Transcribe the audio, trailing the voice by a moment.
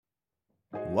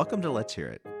Welcome to Let's Hear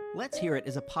It. Let's Hear It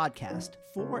is a podcast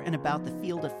for and about the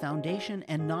field of foundation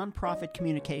and nonprofit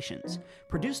communications,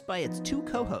 produced by its two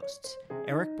co-hosts,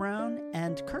 Eric Brown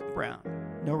and Kirk Brown.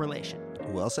 No relation.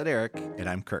 Well said, Eric, and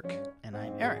I'm Kirk. And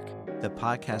I'm Eric. The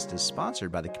podcast is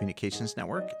sponsored by the Communications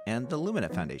Network and the Lumina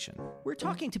Foundation. We're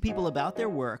talking to people about their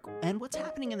work and what's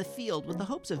happening in the field with the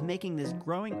hopes of making this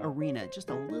growing arena just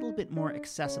a little bit more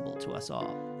accessible to us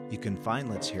all. You can find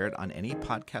Let's Hear It on any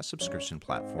podcast subscription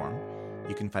platform.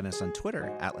 You can find us on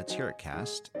Twitter at Let's Hear It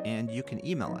Cast, and you can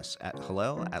email us at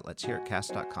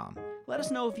hello@letshearitcast.com. Let us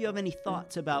know if you have any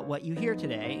thoughts about what you hear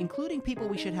today, including people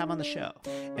we should have on the show.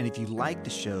 And if you like the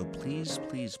show,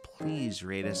 please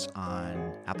rate us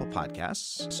on Apple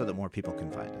Podcasts so that more people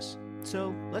can find us.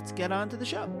 So let's get on to the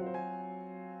show.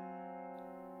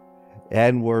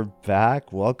 And we're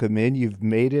back. Welcome in. You've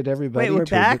made it, everybody. Wait, we're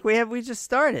back? We just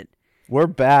started. We're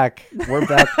back. We're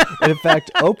back. And in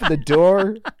fact, open the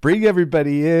door, bring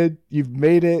everybody in. You've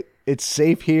made it. It's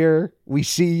safe here. We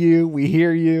see you. We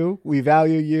hear you. We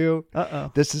value you.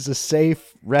 Uh-oh. This is a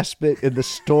safe respite in the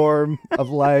storm of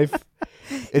life.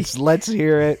 It's Let's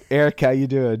Hear It. Eric, how you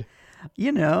doing?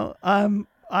 You know, I'm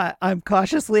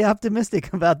cautiously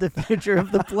optimistic about the future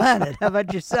of the planet. How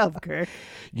about yourself, Kirk?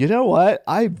 You know what?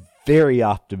 I'm very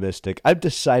optimistic. I'm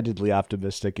decidedly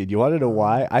optimistic. And you want to know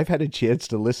why? I've had a chance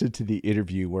to listen to the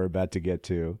interview we're about to get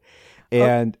to.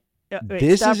 And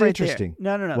this is right interesting.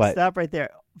 There. No. What? Stop right there.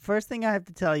 First thing I have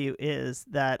to tell you is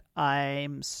that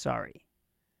I'm sorry.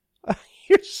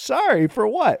 You're sorry for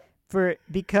what?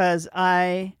 Because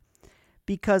I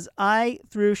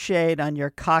threw shade on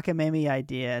your cockamamie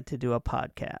idea to do a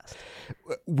podcast.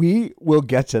 We will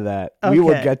get to that. Okay. We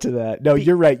will get to that. No,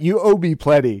 you're right. You owe me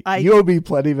plenty. You owe me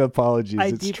plenty of apologies.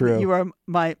 It's true. You are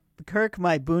my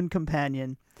boon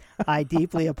companion. I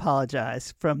deeply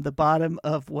apologize from the bottom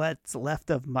of what's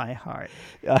left of my heart.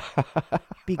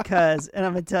 Because, and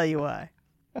I'm going to tell you why.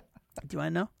 Do I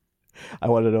know? I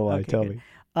want to know why. Okay, Tell good.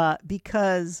 me.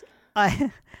 Because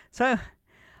I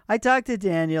talked to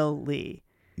Daniel Lee,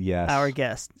 yes, our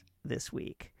guest this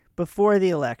week, before the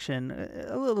election,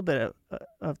 a little bit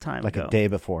of time like ago. a day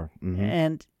before. Mm-hmm.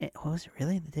 And what was it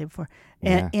really? The day before?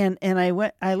 Yeah. And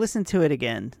I listened to it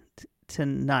again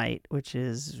tonight, which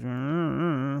is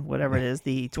whatever it is,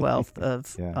 the 12th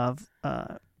of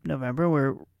November.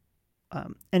 We're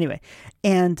anyway,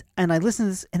 and I listened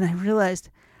to this and I realized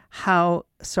how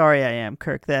sorry I am,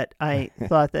 Kirk, that I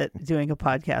thought that doing a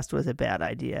podcast was a bad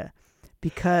idea,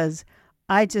 because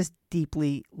I just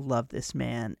deeply love this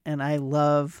man and I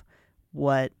love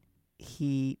what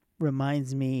he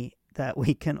reminds me that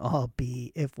we can all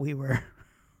be if we were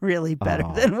really better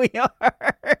than we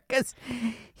are, because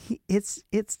it's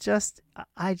just,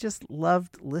 I just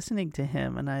loved listening to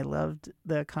him and I loved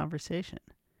the conversation.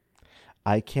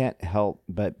 I can't help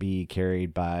but be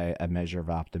carried by a measure of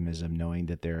optimism, knowing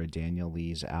that there are Daniel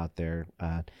Lees out there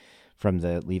from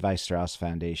the Levi Strauss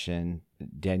Foundation.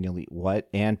 Daniel Lee, what?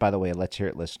 And by the way, Let's Hear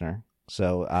It listener.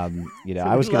 So, I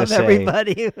was going to say,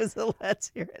 everybody who's a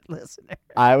Let's Hear It listener.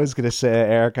 I was going to say,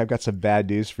 Eric, I've got some bad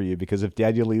news for you, because if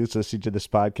Daniel Lee is listening to this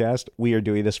podcast, we are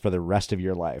doing this for the rest of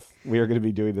your life. We are going to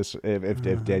be doing this if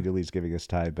Daniel Lee's giving us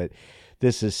time. But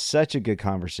this is such a good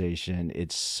conversation.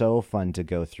 It's so fun to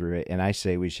go through it. And I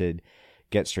say we should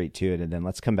get straight to it, and then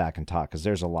let's come back and talk, because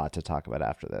there's a lot to talk about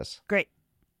after this. Great.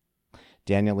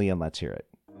 Daniel Lee, and Let's Hear It.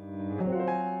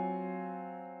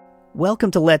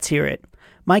 Welcome to Let's Hear It.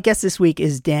 My guest this week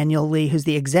is Daniel Lee, who's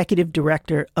the executive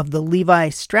director of the Levi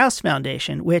Strauss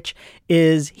Foundation, which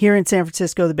is here in San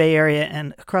Francisco, the Bay Area,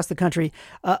 and across the country,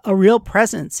 a real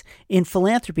presence in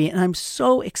philanthropy. And I'm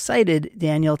so excited,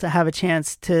 Daniel, to have a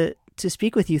chance to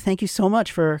speak with you. Thank you so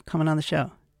much for coming on the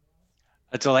show.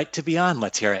 A delight to be on.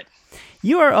 Let's hear it.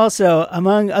 You are also,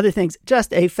 among other things,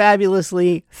 just a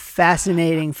fabulously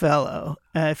fascinating fellow.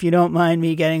 If you don't mind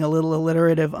me getting a little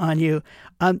alliterative on you.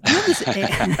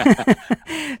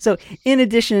 So in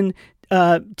addition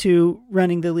to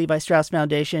running the Levi Strauss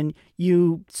Foundation,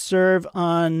 you serve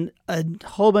on a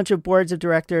whole bunch of boards of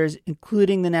directors,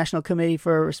 including the National Committee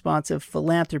for Responsive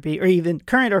Philanthropy, or even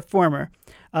current or former.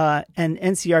 And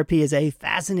NCRP is a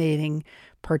fascinating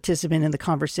participant in the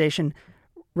conversation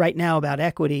right now about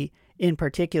equity in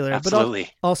particular. Absolutely.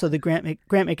 But also the grant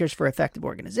makers for effective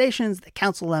organizations, the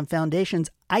Council on Foundations.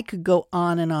 I could go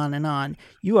on and on and on.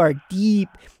 You are deep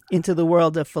into the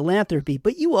world of philanthropy,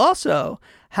 but you also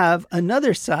have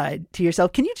another side to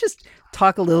yourself. Can you just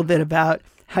talk a little bit about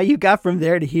how you got from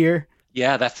there to here?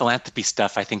 Yeah, that philanthropy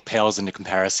stuff, I think, pales into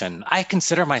comparison. I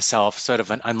consider myself sort of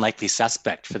an unlikely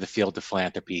suspect for the field of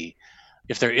philanthropy.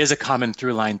 If there is a common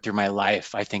through line through my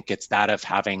life, I think it's that of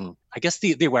having, I guess,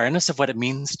 the awareness of what it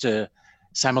means to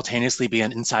simultaneously be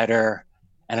an insider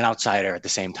and an outsider at the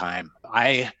same time.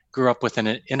 I grew up with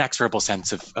an inexorable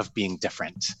sense of being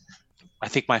different. I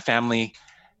think my family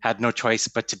had no choice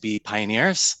but to be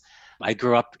pioneers. I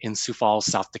grew up in Sioux Falls,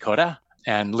 South Dakota,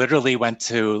 and literally went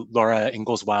to Laura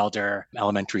Ingalls Wilder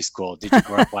Elementary School. Did you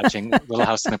grow up watching Little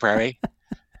House on the Prairie?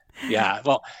 Yeah,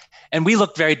 well, and we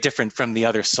looked very different from the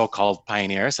other so-called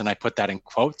pioneers, and I put that in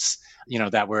quotes,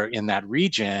 that were in that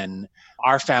region.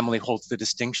 Our family holds the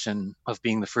distinction of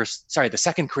being the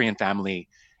second Korean family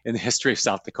in the history of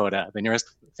South Dakota. The nearest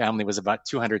family was about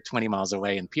 220 miles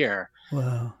away in Pierre.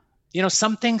 Wow.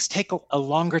 Some things take a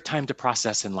longer time to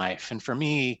process in life. And for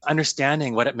me,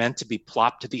 understanding what it meant to be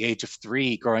plopped at the age of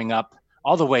 3, growing up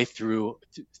all the way through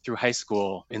high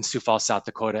school in Sioux Falls, South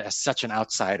Dakota, as such an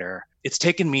outsider, it's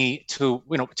taken me to,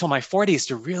 till my 40s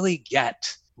to really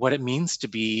get what it means to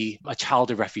be a child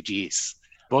of refugees.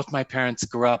 Both my parents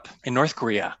grew up in North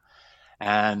Korea.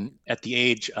 And at the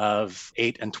age of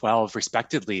 8 and 12,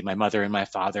 respectively, my mother and my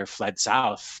father fled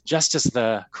south just as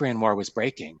the Korean War was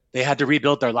breaking. They had to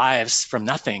rebuild their lives from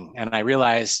nothing. And I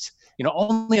realized,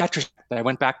 only after I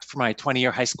went back for my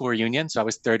 20-year high school reunion, so I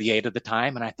was 38 at the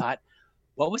time, and I thought,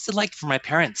 what was it like for my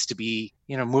parents to be,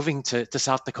 moving to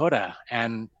South Dakota?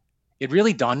 And it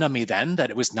really dawned on me then that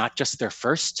it was not just their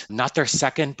first, not their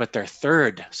second, but their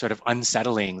third sort of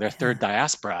unsettling, their third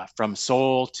diaspora, from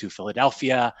Seoul to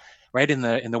Philadelphia, right in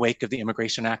the wake of the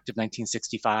Immigration Act of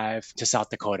 1965 to South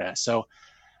Dakota. So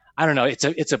I don't know,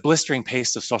 it's a blistering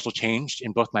pace of social change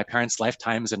in both my parents'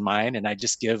 lifetimes and mine. And I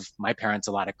just give my parents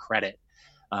a lot of credit.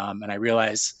 And I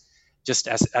realize just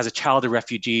as a child of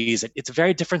refugees, it's a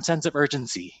very different sense of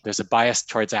urgency. There's a bias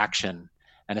towards action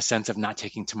and a sense of not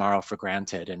taking tomorrow for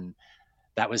granted. And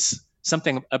that was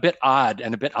something a bit odd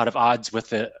and a bit out of odds with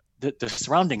the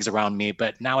surroundings around me.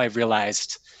 But now I've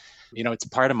realized, it's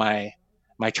part of my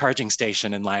charging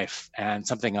station in life and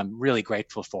something I'm really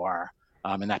grateful for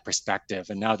in that perspective.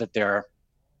 And now that they're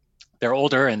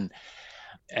older and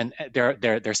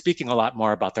they're speaking a lot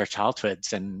more about their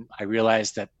childhoods, and I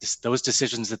realize that those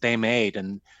decisions that they made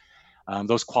and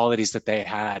those qualities that they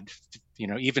had,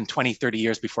 even 20, 30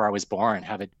 years before I was born,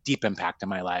 have a deep impact on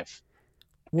my life.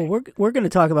 Well, we're going to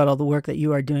talk about all the work that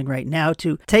you are doing right now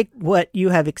to take what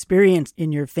you have experienced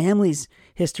in your family's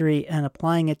history and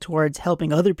applying it towards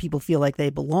helping other people feel like they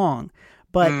belong.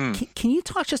 But can you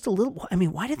talk just a little? I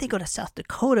mean, why did they go to South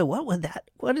Dakota? What was that?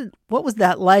 What was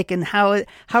that like? And how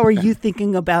are you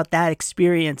thinking about that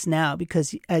experience now?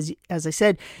 Because as I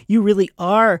said, you really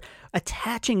are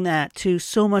attaching that to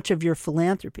so much of your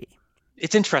philanthropy.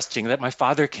 It's interesting that my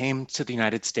father came to the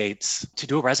United States to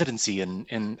do a residency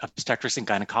in obstetrics and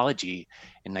gynecology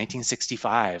in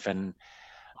 1965. And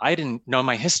I didn't know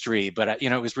my history, but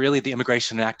it was really the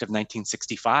Immigration Act of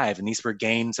 1965. And these were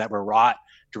gains that were wrought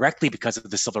directly because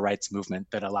of the civil rights movement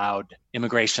that allowed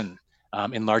immigration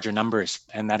in larger numbers.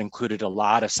 And that included a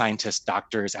lot of scientists,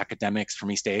 doctors, academics from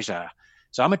East Asia.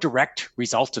 So I'm a direct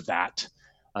result of that,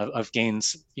 of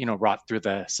gains, wrought through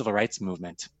the civil rights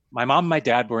movement. My mom and my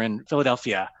dad were in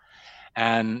Philadelphia,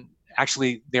 and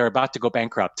actually they were about to go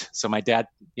bankrupt. So my dad,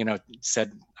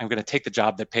 said, I'm going to take the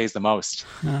job that pays the most.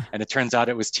 And it turns out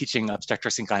it was teaching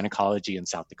obstetrics and gynecology in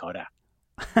South Dakota.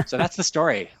 So that's the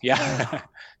story. Yeah.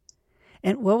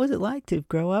 And what was it like to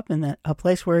grow up in a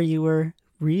place where you were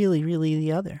really, really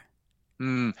the other?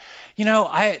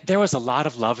 There was a lot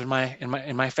of love in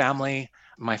my family.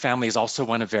 My family is also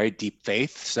one of very deep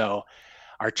faith. So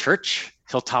our church,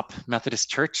 Hilltop Methodist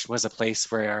Church, was a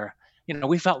place where,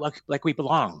 we felt like we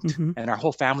belonged, and our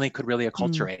whole family could really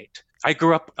acculturate. I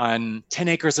grew up on 10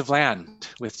 acres of land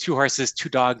with 2 horses, 2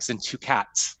 dogs, and 2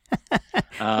 cats.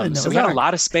 So we had a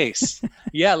lot of space.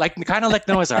 Yeah, kind of like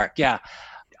Noah's Ark. Yeah.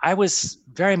 I was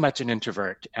very much an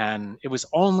introvert, and it was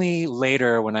only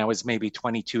later when I was maybe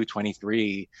 22,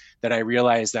 23 that I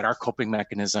realized that our coping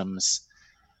mechanisms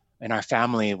in our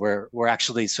family were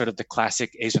actually sort of the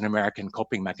classic Asian American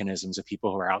coping mechanisms of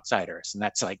people who are outsiders. And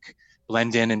that's like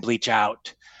blend in and bleach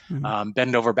out,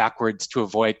 bend over backwards to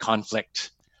avoid conflict,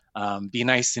 be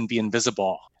nice and be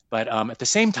invisible. But at the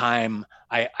same time,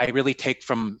 I really take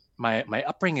from my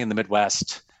upbringing in the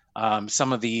Midwest,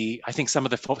 some of the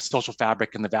social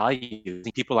fabric and the values.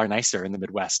 People are nicer in the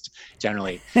Midwest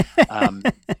generally.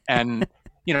 And,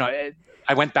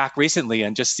 I went back recently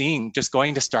and just going to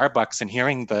Starbucks and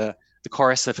hearing the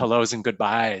chorus of hellos and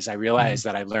goodbyes, I realized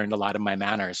that I learned a lot of my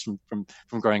manners from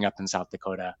growing up in South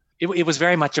Dakota. It was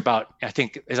very much about, I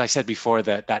think, as I said before,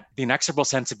 that the inexorable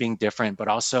sense of being different, but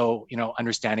also,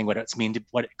 understanding what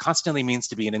it constantly means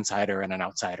to be an insider and an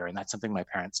outsider. And that's something my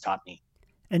parents taught me.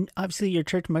 And obviously your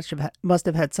church must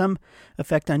have had some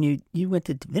effect on you. You went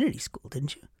to divinity school,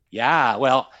 didn't you? Yeah,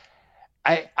 well,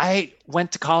 I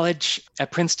went to college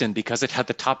at Princeton because it had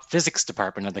the top physics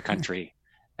department in the country.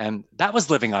 And that was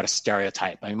living out a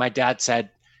stereotype. I mean, my dad said,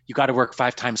 you got to work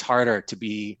 5 times harder to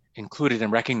be included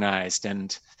and recognized.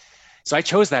 And so I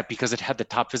chose that because it had the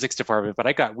top physics department, but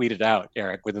I got weeded out,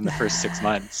 Eric, within the first 6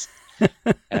 months.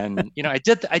 And, I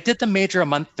did the major a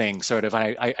month thing, sort of.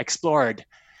 I explored,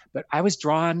 but I was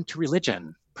drawn to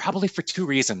religion, probably for 2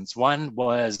 reasons. One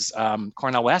was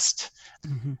Cornel West,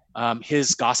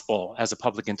 his gospel as a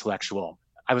public intellectual.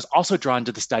 I was also drawn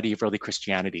to the study of early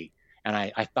Christianity. And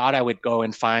I thought I would go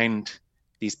and find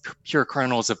these pure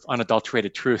kernels of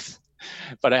unadulterated truth.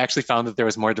 But I actually found that there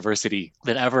was more diversity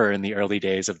than ever in the early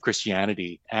days of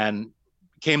Christianity, and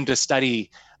came to study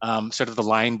sort of the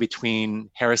line between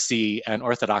heresy and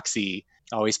orthodoxy.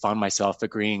 I always found myself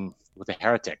agreeing with the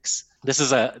heretics. This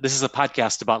is a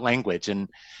podcast about language, and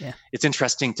it's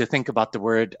interesting to think about the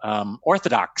word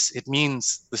orthodox. It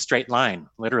means the straight line,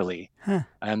 literally,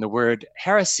 and the word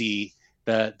heresy,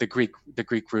 the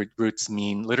Greek roots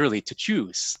mean literally to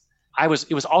choose. It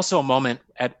was also a moment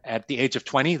at the age of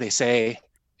 20. They say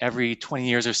every 20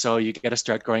 years or so, you get to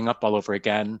start growing up all over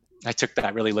again. I took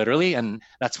that really literally, and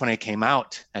that's when I came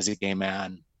out as a gay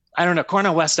man. I don't know,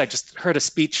 Cornel West, I just heard a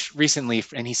speech recently,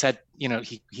 and he said,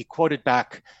 he quoted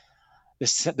back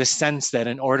this sense that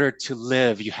in order to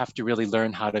live, you have to really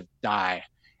learn how to die.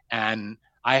 And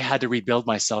I had to rebuild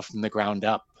myself from the ground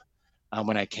up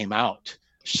when I came out,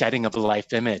 shedding of the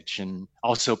life image, and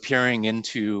also peering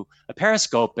into a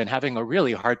periscope and having a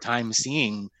really hard time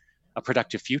seeing a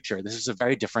productive future. This is a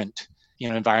very different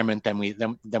environment than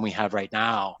we have right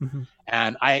now.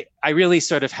 And I really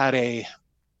sort of had a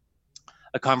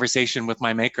conversation with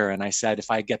my maker, and I said, if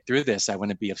I get through this, I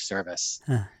want to be of service.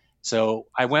 So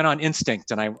I went on instinct,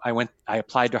 and I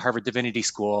applied to Harvard Divinity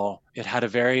School. It had a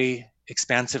very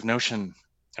expansive notion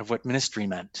of what ministry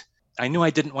meant. I knew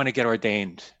I didn't want to get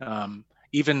ordained.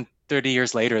 Even 30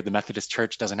 years later, the Methodist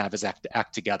Church doesn't have its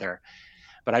act together.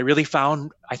 But I really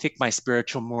found, I think, my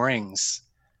spiritual moorings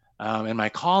and my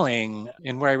calling,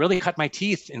 and where I really cut my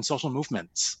teeth in social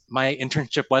movements. My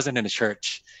internship wasn't in a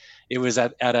church. It was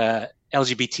at a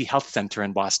LGBT health center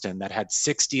in Boston that had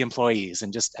 60 employees.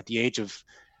 And just at the age of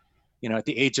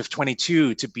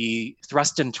 22, to be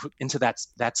thrust into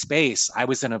that space, I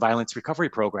was in a violence recovery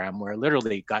program where I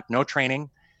literally got no training.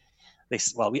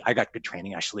 I got good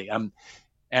training, actually,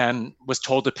 and was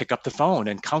told to pick up the phone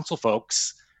and counsel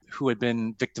folks who had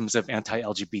been victims of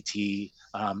anti-LGBT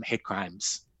hate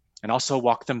crimes, and also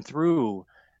walk them through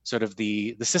sort of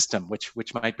the system,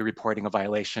 which might be reporting a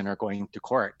violation or going to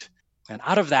court. And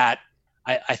out of that,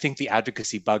 I think the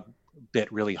advocacy bug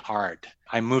bit really hard.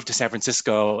 I moved to San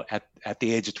Francisco at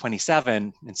the age of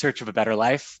 27 in search of a better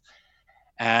life,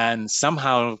 and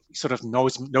somehow sort of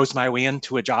knows my way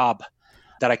into a job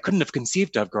that I couldn't have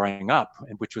conceived of growing up,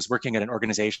 which was working at an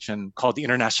organization called the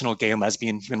International Gay and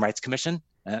Lesbian Human Rights Commission.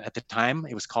 At the time,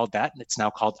 it was called that, and it's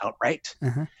now called Outright.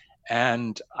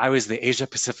 And I was the Asia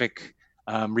Pacific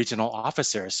regional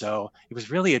officer. So it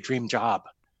was really a dream job,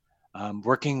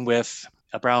 working with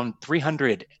around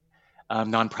 300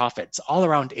 nonprofits all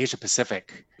around Asia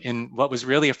Pacific in what was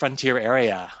really a frontier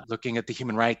area, looking at the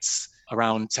human rights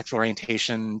around sexual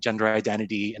orientation, gender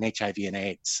identity, and HIV and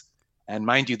AIDS. And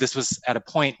mind you, this was at a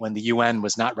point when the UN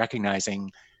was not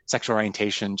recognizing sexual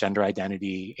orientation, gender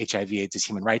identity, HIV/AIDS as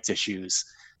human rights issues.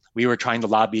 We were trying to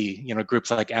lobby,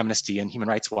 groups like Amnesty and Human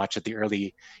Rights Watch in the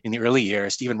early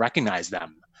years to even recognize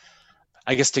them.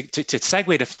 I guess to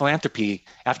segue to philanthropy,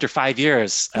 after 5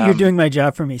 years, you're doing my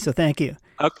job for me, so thank you.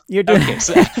 Okay, you're doing. Okay,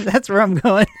 so, that's where I'm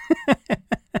going.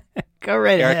 Go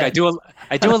right Eric, ahead.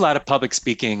 I do a lot of public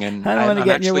speaking, and I don't want to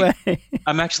get in your way.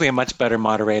 I'm actually a much better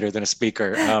moderator than a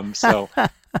speaker, so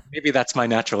maybe that's my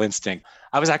natural instinct.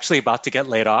 I was actually about to get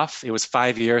laid off. It was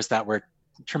 5 years that were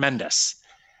tremendous,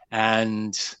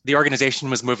 and the organization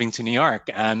was moving to New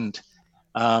York, and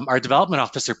our development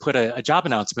officer put a job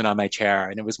announcement on my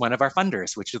chair, and it was one of our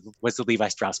funders, which was the Levi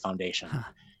Strauss Foundation.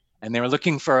 And they were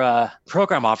looking for a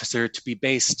program officer to be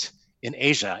based in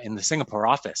Asia, in the Singapore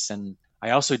office. And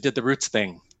I also did the roots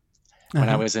thing when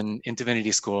I was in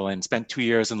divinity school, and spent 2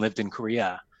 years and lived in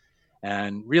Korea,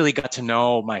 and really got to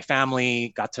know my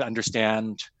family, got to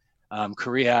understand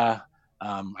Korea.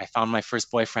 I found my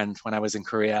first boyfriend when I was in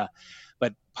Korea,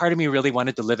 but part of me really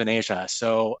wanted to live in Asia.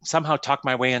 So somehow talked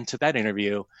my way into that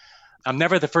interview. I'm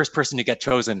never the first person to get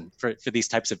chosen for these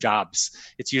types of jobs.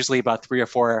 It's usually about 3 or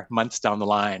 4 months down the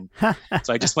line.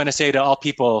 So I just want to say to all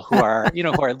people who are,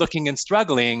 who are looking and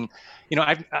struggling,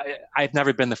 I've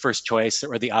never been the first choice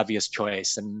or the obvious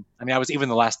choice. And I mean, I was even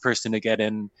the last person to get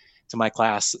in to my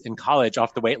class in college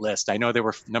off the wait list. I know there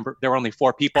were only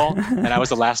 4 people, and I was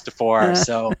the last of 4.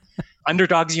 So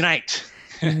Underdogs unite.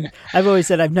 I've always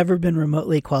said I've never been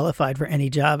remotely qualified for any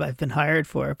job I've been hired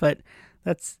for, but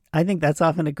I think that's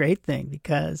often a great thing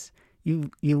because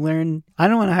you learn. I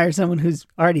don't want to hire someone who's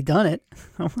already done it.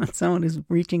 I want someone who's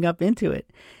reaching up into it.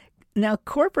 Now,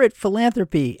 corporate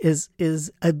philanthropy is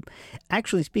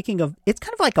actually, speaking of, it's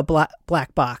kind of like a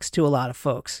black box to a lot of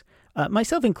folks,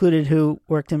 myself included, who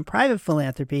worked in private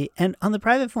philanthropy. And on the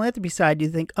private philanthropy side, you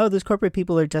think, oh, those corporate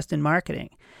people are just in marketing.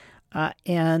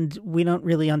 And we don't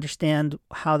really understand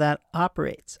how that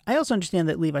operates. I also understand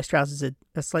that Levi Strauss is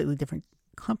a slightly different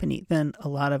company than a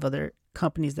lot of other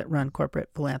companies that run corporate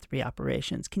philanthropy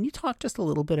operations. Can you talk just a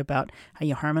little bit about how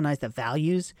you harmonize the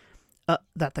values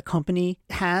that the company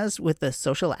has with the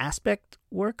social aspect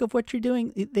work of what you're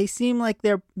doing? They seem like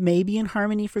they're maybe in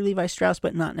harmony for Levi Strauss,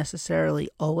 but not necessarily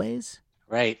always.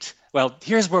 Right. Well,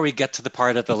 here's where we get to the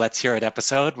part of the Let's Hear It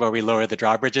episode where we lower the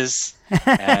drawbridges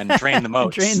and drain the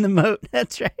moats. Drain the moat.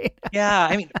 That's right. Yeah.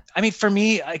 I mean, for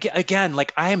me, again,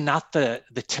 like I am not the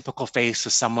typical face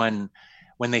of someone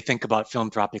when they think about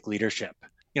philanthropic leadership.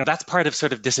 That's part of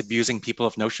sort of disabusing people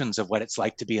of notions of what it's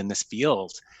like to be in this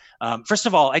field. First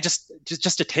of all, I just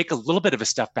to take a little bit of a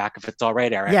step back, if it's all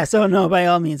right, Eric. Yeah. So no, by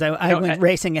all means, I went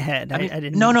racing ahead. I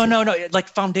didn't. No. Like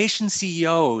foundation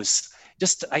CEOs.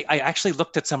 I actually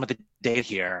looked at some of the data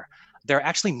here. They're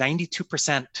actually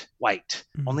 92% white,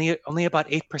 only about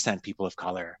 8% people of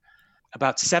color.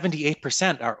 About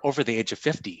 78% are over the age of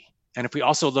 50. And if we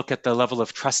also look at the level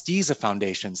of trustees of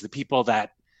foundations, the people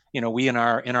that we in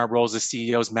our roles as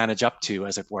CEOs manage up to,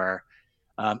 as it were,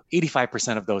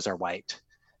 85% of those are white.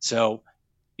 So,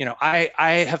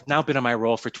 I have now been in my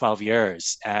role for 12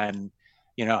 years, and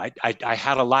I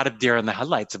had a lot of deer in the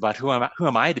headlights about who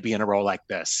am I to be in a role like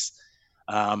this.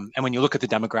 And when you look at the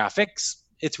demographics,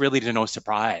 it's really to no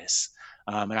surprise.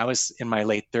 And I was in my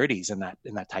late 30s in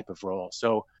that type of role.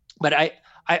 So, but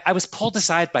I was pulled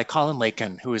aside by Colin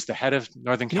Lakin, who is the head of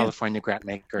Northern California Grant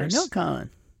Makers. I know Colin.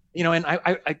 And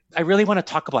I really want to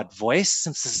talk about voice,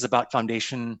 since this is about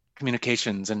foundation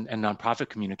communications and nonprofit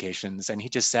communications. And he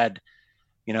just said,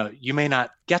 you may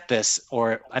not get this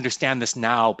or understand this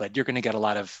now, but you're going to get a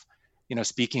lot of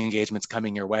speaking engagements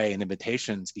coming your way and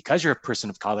invitations because you're a person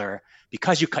of color,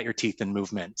 because you cut your teeth in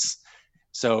movements.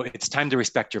 So it's time to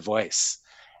respect your voice.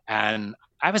 And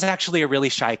I was actually a really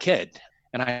shy kid.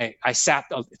 And I sat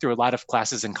through a lot of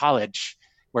classes in college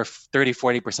where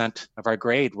 30-40% of our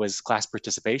grade was class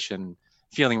participation,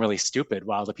 feeling really stupid,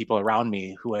 while the people around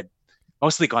me who had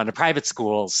mostly gone to private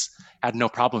schools had no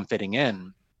problem fitting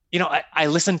in. I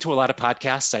listened to a lot of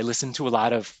podcasts. I listened to a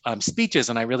lot of speeches,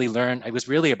 and I really learned. It was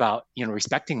really about,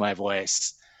 respecting my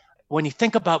voice. When you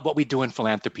think about what we do in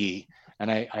philanthropy, and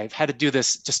I've had to do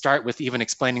this to start with, even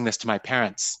explaining this to my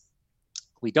parents.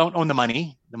 We don't own the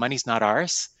money. The money's not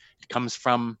ours. It comes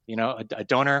from, a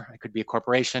donor. It could be a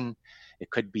corporation. It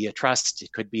could be a trust.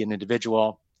 It could be an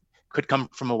individual. It could come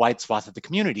from a wide swath of the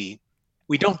community.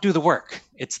 We don't do the work.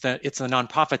 It's the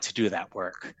nonprofits who do that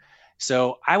work.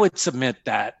 So I would submit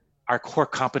that our core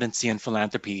competency in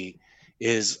philanthropy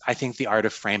is, I think, the art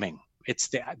of framing. It's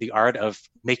the art of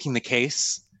making the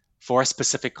case for a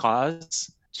specific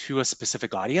cause, to a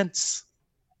specific audience,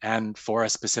 and for a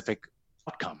specific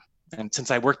outcome. And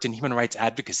since I worked in human rights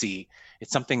advocacy,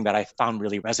 it's something that I found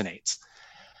really resonates.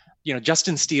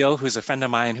 Justin Steele, who's a friend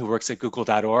of mine who works at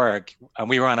google.org,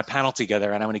 we were on a panel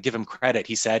together, and I want to give him credit.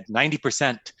 He said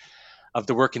 90% of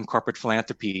the work in corporate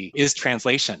philanthropy is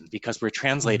translation, because we're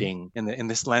translating in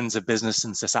this lens of business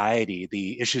and society,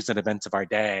 the issues and events of our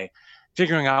day,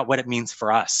 figuring out what it means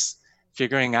for us,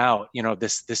 figuring out,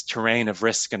 this terrain of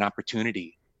risk and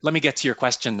opportunity. Let me get to your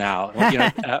question now.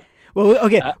 Well,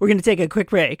 okay, we're going to take a quick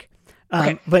break.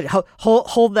 Okay. But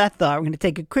hold that thought. We're going to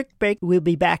take a quick break. We'll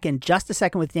be back in just a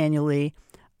second with Daniel Lee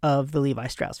of the Levi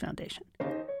Strauss Foundation.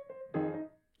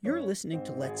 You're listening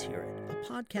to Let's Hear It, a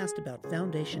podcast about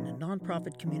foundation and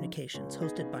nonprofit communications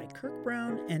hosted by Kirk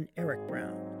Brown and Eric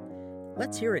Brown.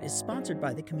 Let's Hear It is sponsored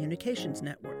by the Communications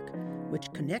Network,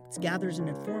 which connects, gathers, and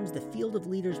informs the field of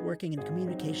leaders working in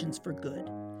communications for good.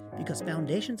 Because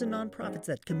foundations and nonprofits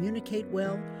that communicate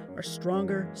well are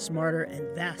stronger, smarter,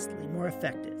 and vastly more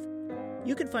effective.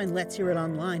 You can find Let's Hear It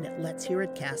online at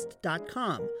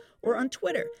letshearitcast.com or on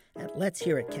Twitter at Let's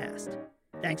Hear It Cast.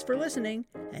 Thanks for listening,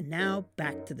 and now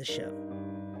back to the show.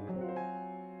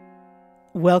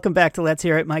 Welcome back to Let's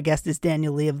Hear It. My guest is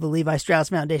Daniel Lee of the Levi Strauss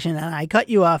Foundation, and I cut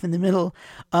you off in the middle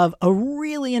of a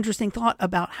really interesting thought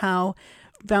about how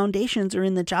foundations are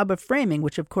in the job of framing,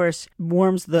 which of course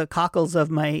warms the cockles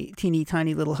of my teeny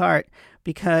tiny little heart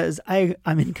because I'm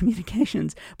in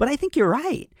communications. But I think you're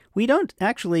right. We don't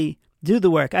actually do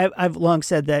the work. I've long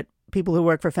said that people who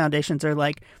work for foundations are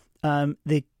like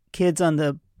the kids on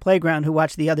the playground who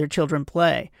watch the other children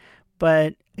play.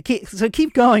 But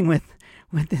keep going with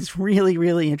this really,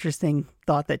 really interesting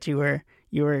thought that you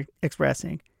were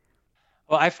expressing.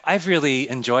 Well, I've really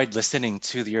enjoyed listening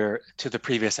to the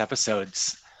previous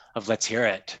episodes of Let's Hear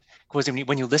It, because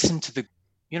when you listen to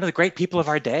the great people of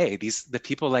our day, the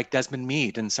people like Desmond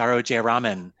Meade and Saru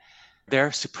Jayaraman,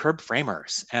 they're superb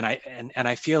framers, and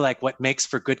I feel like what makes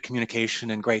for good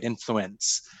communication and great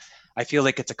influence, I feel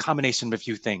like it's a combination of a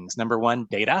few things. Number one,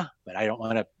 data, but I don't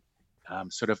want to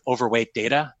sort of overweight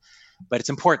data, but it's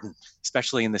important,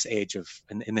 especially in this age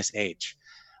in this age.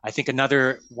 I think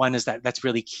another one is that's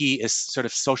really key is sort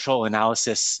of social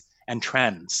analysis and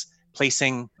trends,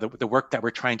 placing the work that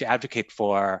we're trying to advocate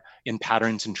for in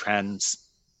patterns and trends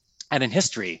and in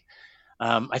history.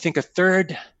 I think a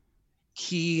third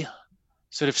key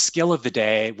sort of skill of the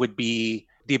day would be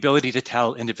the ability to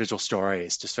tell individual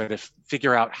stories, to sort of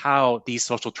figure out how these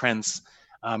social trends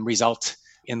result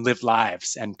in lived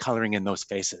lives and coloring in those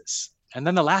faces. And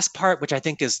then the last part, which I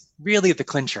think is really the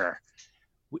clincher,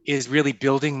 is really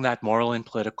building that moral and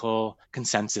political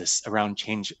consensus around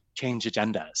change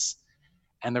agendas.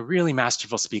 And the really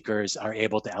masterful speakers are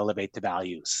able to elevate the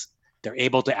values. They're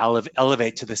able to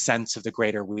elevate to the sense of the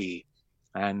greater we.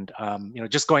 And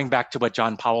just going back to what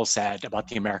John Powell said about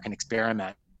the American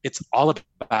experiment, it's all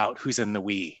about who's in the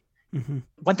we. Mm-hmm.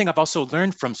 One thing I've also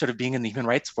learned from sort of being in the human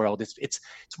rights world is it's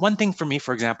one thing for me,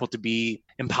 for example, to be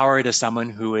empowered as someone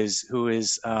who is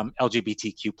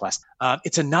LGBTQ plus.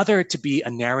 It's another to be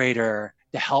a narrator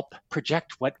to help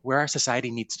project where our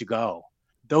society needs to go.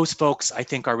 Those folks, I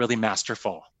think, are really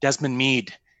masterful. Desmond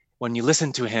Meade, when you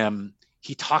listen to him,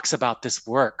 he talks about this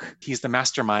work. He's the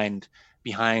mastermind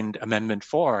behind Amendment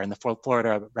 4 and the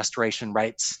Florida Restoration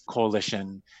Rights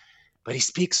Coalition. But he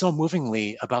speaks so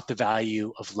movingly about the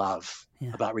value of love,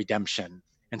 about redemption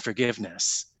and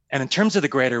forgiveness. And in terms of the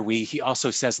greater we, he also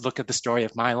says, look at the story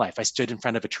of my life. I stood in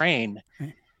front of a train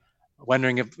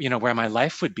wondering if, where my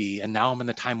life would be. And now I'm in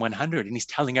the time 100. And he's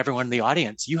telling everyone in the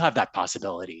audience, you have that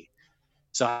possibility.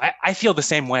 So I feel the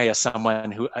same way as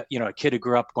someone who, a kid who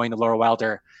grew up going to Laura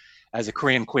Wilder as a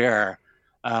Korean queer,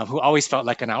 who always felt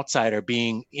like an outsider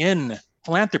being in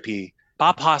philanthropy.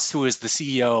 Bob Haas, who is the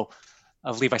CEO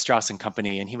of Levi Strauss &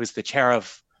 Company, and he was the chair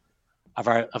of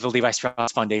the Levi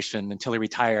Strauss Foundation until he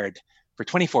retired for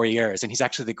 24 years. And he's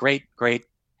actually the great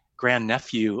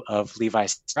grandnephew of Levi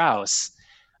Strauss.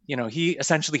 He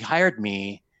essentially hired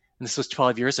me, and this was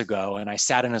 12 years ago, and I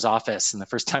sat in his office, and the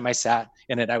first time I sat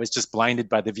in it, I was just blinded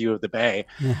by the view of the bay.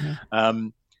 Mm-hmm.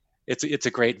 It's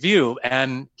a great view.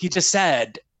 And he just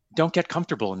said, don't get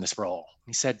comfortable in this role.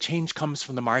 He said, change comes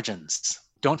from the margins.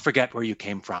 Don't forget where you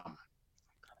came from.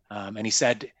 And he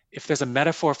said, if there's a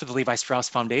metaphor for the Levi Strauss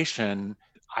Foundation,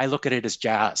 I look at it as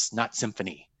jazz, not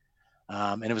symphony.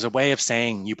 And it was a way of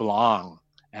saying you belong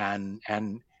and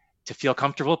to feel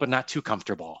comfortable, but not too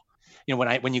comfortable.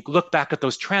 When you look back at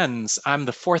those trends, I'm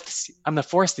the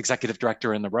fourth executive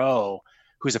director in the row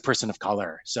who's a person of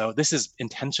color. So this is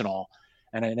intentional,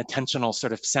 and an intentional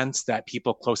sort of sense that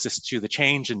people closest to the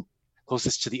change and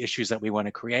closest to the issues that we want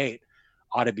to create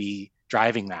ought to be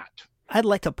driving that. I'd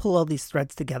like to pull all these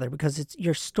threads together because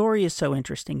your story is so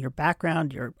interesting, your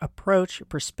background, your approach, your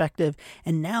perspective,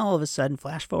 and now all of a sudden,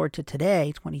 flash forward to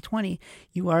today, 2020,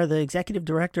 you are the executive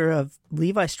director of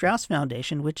Levi Strauss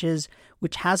Foundation, which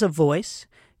has a voice,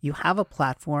 you have a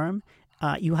platform,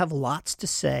 you have lots to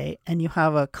say, and you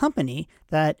have a company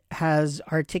that has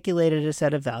articulated a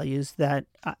set of values that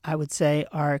I would say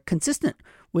are consistent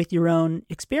with your own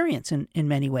experience in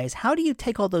many ways. How do you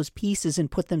take all those pieces and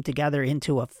put them together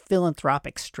into a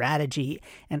philanthropic strategy?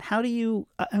 And how do you,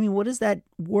 what does that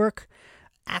work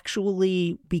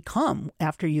actually become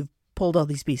after you've pulled all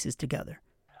these pieces together?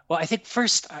 Well, I think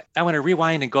first I want to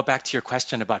rewind and go back to your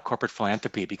question about corporate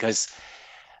philanthropy, because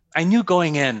I knew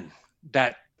going in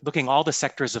that looking all the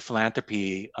sectors of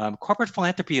philanthropy, corporate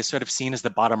philanthropy is sort of seen as the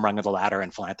bottom rung of the ladder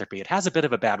in philanthropy. It has a bit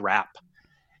of a bad rap.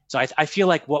 So I feel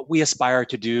like what we aspire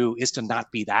to do is to not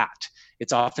be that.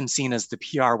 It's often seen as the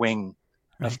PR wing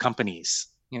of companies,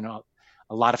 a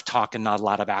lot of talk and not a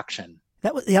lot of action.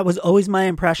 That was always my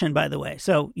impression, by the way.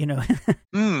 So,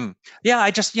 Yeah,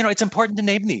 I just, it's important to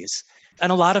name these.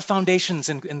 And a lot of foundations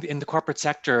in the corporate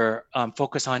sector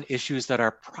focus on issues that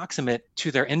are proximate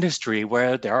to their industry,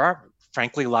 where there are,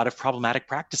 frankly, a lot of problematic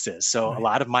practices. So a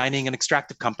lot of mining and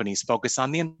extractive companies focus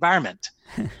on the environment.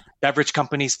 Beverage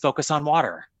companies focus on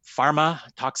water. Pharma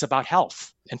talks about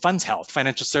health and funds health.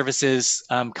 Financial services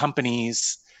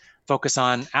companies focus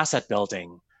on asset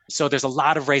building. So there's a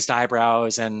lot of raised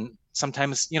eyebrows and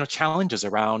sometimes, challenges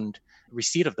around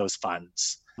receipt of those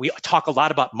funds. We talk a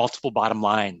lot about multiple bottom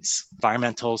lines,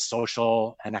 environmental,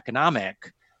 social, and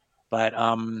economic. But,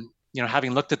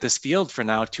 having looked at this field for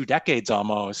now 2 decades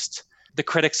almost, the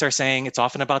critics are saying it's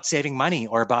often about saving money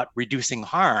or about reducing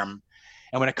harm.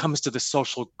 And when it comes to the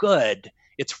social good,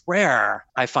 it's rare,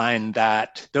 I find,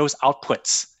 that those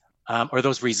outputs or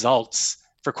those results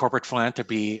for corporate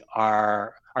philanthropy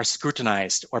are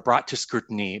scrutinized or brought to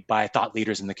scrutiny by thought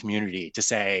leaders in the community to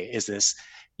say, is this,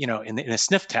 in a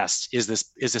sniff test, is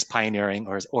this pioneering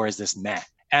or is this meh?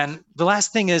 And the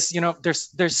last thing is,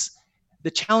 there's the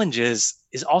challenge is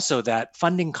also that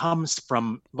funding comes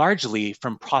largely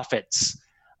from profits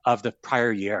of the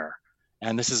prior year.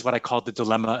 And this is what I call the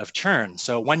dilemma of churn.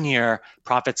 So one year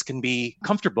profits can be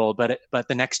comfortable, but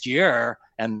the next year,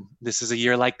 and this is a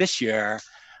year like this year,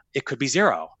 it could be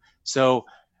zero. So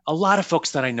a lot of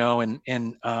folks that I know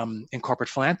in corporate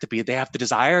philanthropy, they have the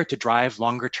desire to drive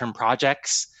longer term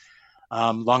projects,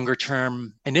 longer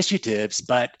term initiatives,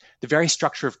 but the very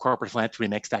structure of corporate philanthropy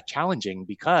makes that challenging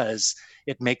because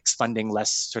it makes funding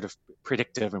less sort of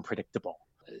predictive and predictable.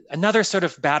 Another sort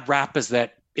of bad rap is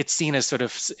that it's seen as sort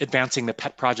of advancing the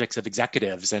pet projects of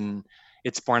executives, and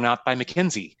it's borne out by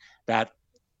McKinsey that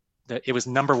it was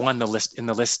number one in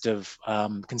the list of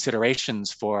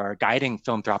considerations for guiding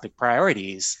philanthropic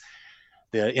priorities,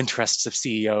 the interests of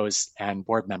CEOs and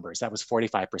board members. That was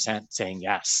 45% saying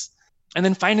yes. And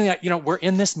then finally, we're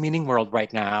in this meaning world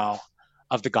right now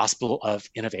of the gospel of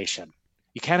innovation.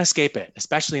 You can't escape it,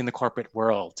 especially in the corporate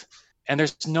world. And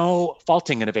there's no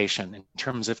faulting innovation in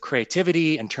terms of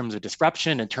creativity, in terms of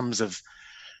disruption, in terms of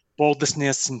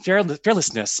boldness and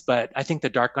fearlessness. But I think the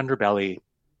dark underbelly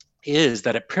is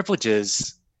that it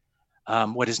privileges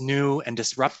what is new and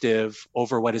disruptive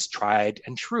over what is tried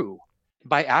and true.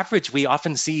 By average, we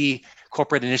often see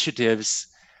corporate initiatives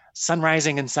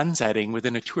sunrising and sunsetting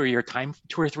within a 2 or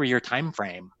 3 year time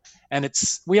frame. And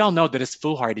we all know that it's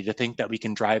foolhardy to think that we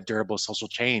can drive durable social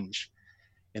change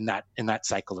in that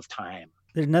cycle of time.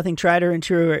 There's nothing trieder and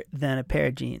truer than a pair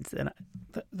of jeans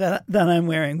that I'm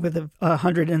wearing with a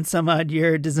 100 and some odd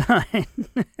year design.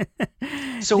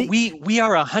 So we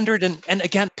are 100 and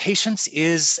again, patience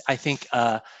is, I think,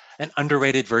 an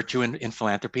underrated virtue in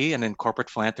philanthropy, and in corporate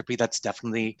philanthropy, that's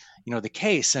definitely the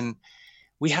case. And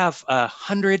we have a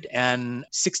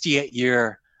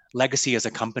 168-year legacy as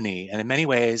a company, and in many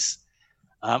ways,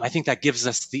 I think that gives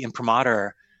us the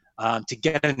imprimatur to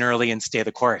get in early and stay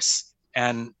the course.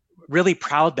 And really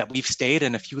proud that we've stayed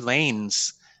in a few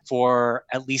lanes for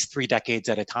at least 3 decades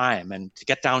at a time. And to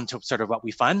get down to sort of what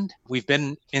we fund, we've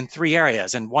been in 3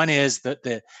 areas. And one is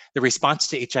the response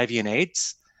to HIV and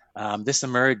AIDS. This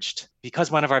emerged because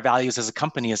one of our values as a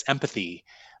company is empathy,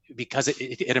 because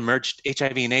it emerged,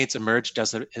 HIV and AIDS emerged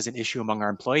as an issue among our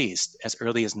employees as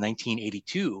early as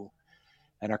 1982.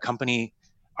 And our company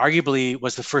arguably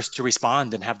was the first to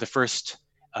respond and have the first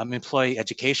employee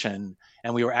education.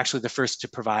 And we were actually the first to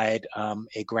provide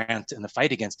a grant in the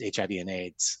fight against HIV and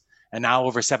AIDS. And now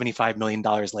over $75 million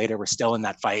later, we're still in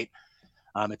that fight.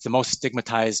 It's the most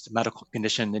stigmatized medical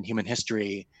condition in human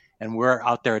history. And we're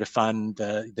out there to fund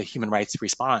the human rights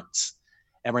response.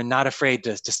 And we're not afraid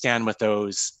to stand with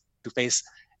those who face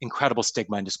incredible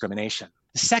stigma and discrimination.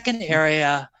 The second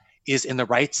area is in the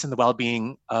rights and the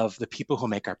well-being of the people who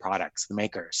make our products, the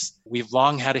makers. We've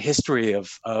long had a history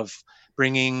of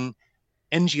bringing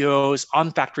NGOs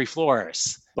on factory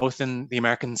floors, both in the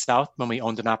American South when we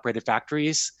owned and operated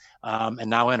factories, and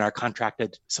now in our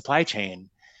contracted supply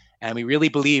chain. And we really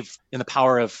believe in the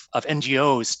power of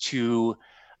NGOs to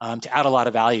add a lot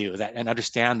of value and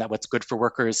understand that what's good for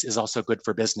workers is also good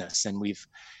for business. And we've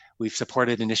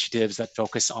supported initiatives that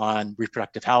focus on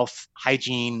reproductive health,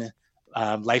 hygiene,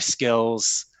 life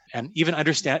skills, and even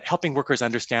helping workers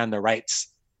understand their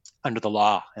rights under the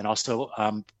law, and also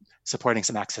supporting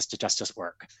some access to justice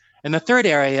work. And the third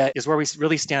area is where we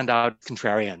really stand out,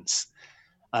 contrarians,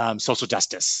 social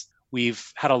justice. We've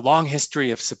had a long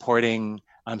history of supporting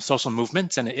social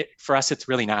movements, and for us, it's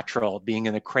really natural, being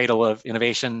in the cradle of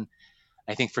innovation,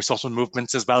 I think, for social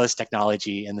movements as well as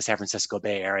technology in the San Francisco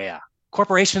Bay Area.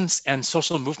 Corporations and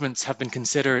social movements have been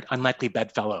considered unlikely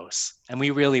bedfellows, and we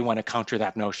really want to counter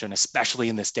that notion, especially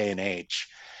in this day and age.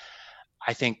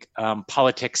 I think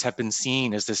politics have been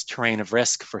seen as this terrain of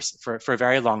risk for a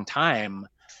very long time.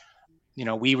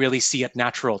 We really see it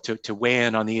natural to weigh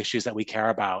in on the issues that we care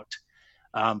about,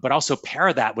 but also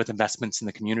pair that with investments in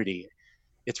the community.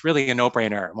 It's really a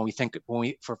no-brainer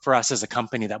for us as a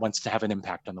company that wants to have an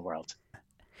impact on the world.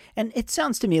 And it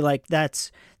sounds to me like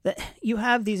that you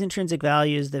have these intrinsic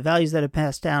values, the values that have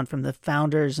passed down from the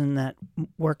founders and that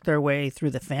work their way through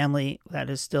the family that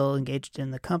is still engaged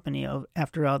in the company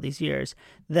after all these years,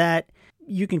 that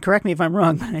you can correct me if I'm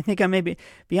wrong, but I think I may be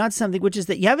beyond something, which is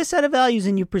that you have a set of values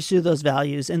and you pursue those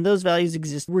values, and those values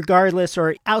exist regardless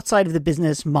or outside of the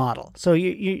business model. So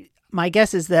my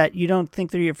guess is that you don't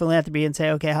think through your philanthropy and say,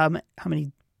 okay, how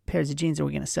many pairs of jeans are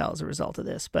we going to sell as a result of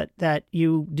this? But that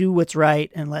you do what's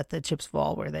right and let the chips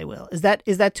fall where they will. Is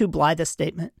that too blithe a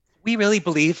statement? We really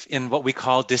believe in what we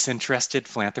call disinterested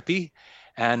philanthropy.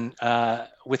 And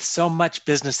with so much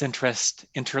business interest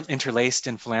interlaced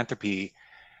in philanthropy,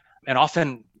 and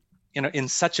often, in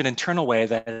such an internal way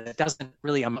that it doesn't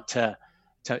really amount to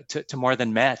more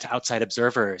than met outside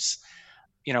observers.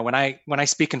 When I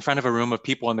speak in front of a room of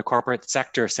people in the corporate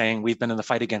sector saying we've been in the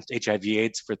fight against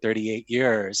HIV/AIDS for 38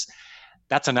 years,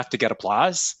 that's enough to get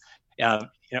applause.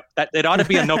 That it ought to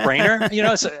be a no-brainer.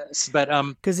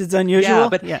 But because it's unusual. Yeah,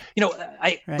 but yeah.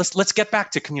 Right. Let's get back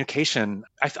to communication.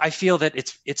 I feel that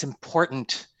it's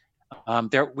important.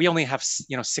 We only have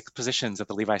 6 positions at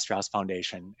the Levi Strauss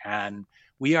Foundation, and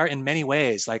we are in many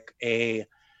ways like I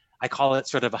call it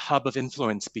sort of a hub of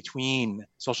influence between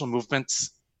social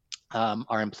movements,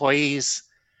 our employees,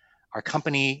 our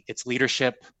company, its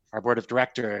leadership, our board of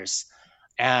directors.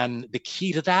 And the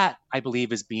key to that, I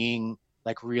believe, is being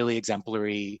like really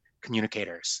exemplary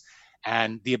communicators.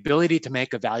 And the ability to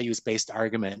make a values-based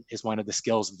argument is one of the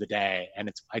skills of the day.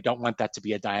 And I don't want that to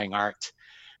be a dying art.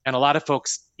 And a lot of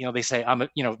folks, they say,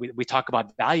 we talk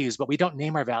about values, but we don't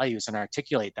name our values and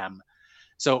articulate them.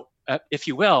 So if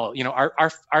you will,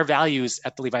 our values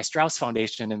at the Levi Strauss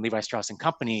Foundation and Levi Strauss &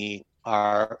 Company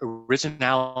are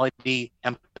originality,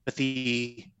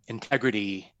 empathy,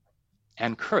 integrity,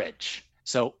 and courage.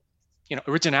 So,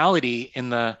 originality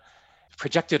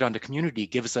projected onto community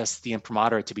gives us the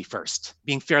imprimatur to be first,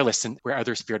 being fearless and where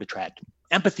others fear to tread.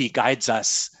 Empathy guides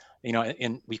us,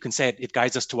 and we can say it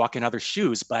guides us to walk in others'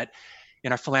 shoes, but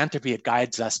in our philanthropy, it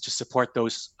guides us to support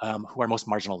those who are most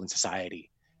marginal in society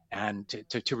and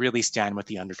to really stand with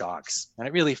the underdogs. And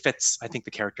it really fits, I think,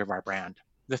 the character of our brand.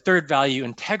 The third value,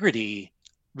 integrity,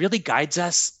 really guides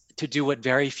us to do what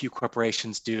very few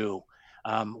corporations do,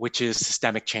 which is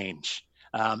systemic change.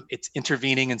 It's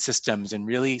intervening in systems and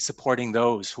really supporting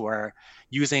those who are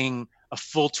using a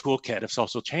full toolkit of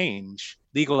social change,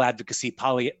 legal advocacy,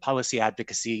 policy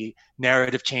advocacy,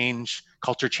 narrative change,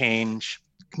 culture change,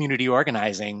 community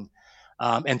organizing,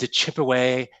 and to chip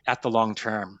away at the long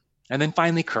term. And then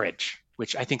finally, courage,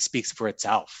 which I think speaks for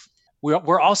itself.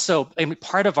 We're also,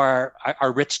 part of our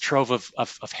rich trove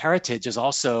of heritage is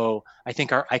also, I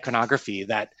think, our iconography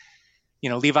that,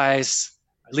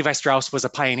 Levi Strauss was a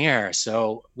pioneer.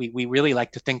 So we really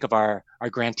like to think of our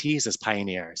grantees as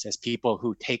pioneers, as people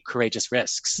who take courageous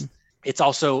risks. It's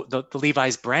also the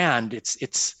Levi's brand,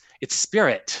 its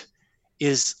spirit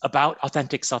is about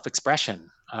authentic self-expression.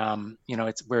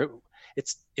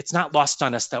 It's not lost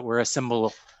on us that we're a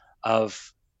symbol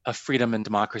of freedom and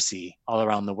democracy all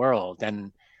around the world.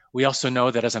 And we also know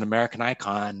that as an American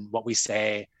icon, what we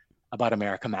say about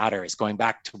America matters. Going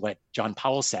back to what John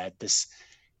Powell said,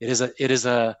 it is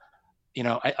a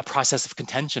process of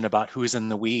contention about who's in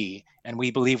the we, and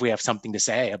we believe we have something to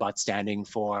say about standing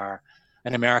for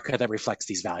an America that reflects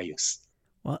these values.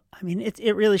 Well,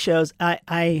 it really shows.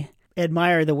 I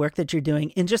admire the work that you're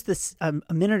doing. In just this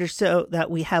a minute or so that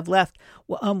we have left,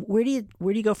 where do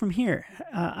you go from here?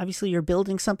 Obviously, you're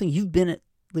building something. You've been at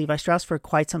Levi Strauss for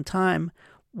quite some time.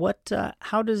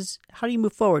 How do you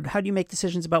move forward? How do you make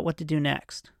decisions about what to do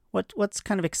next? What's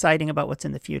kind of exciting about what's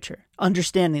in the future?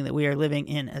 Understanding that we are living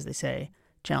in, as they say,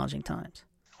 challenging times.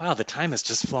 Wow, the time has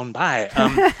just flown by.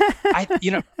 I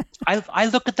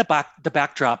look at the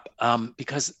backdrop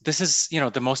because this is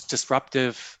the most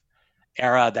disruptive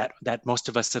era that most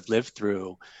of us have lived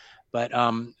through. But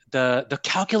the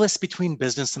calculus between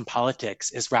business and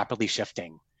politics is rapidly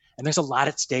shifting, and there's a lot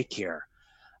at stake here.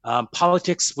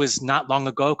 Politics was not long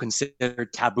ago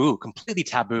considered taboo, completely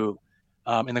taboo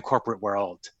in the corporate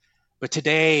world. But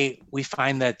today we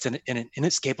find that it's an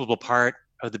inescapable part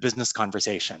of the business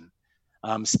conversation,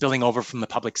 spilling over from the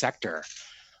public sector.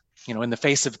 In the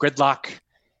face of gridlock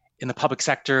in the public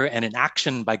sector and in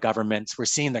action by governments, we're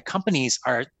seeing that companies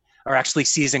are actually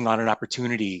seizing on an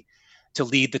opportunity to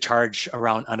lead the charge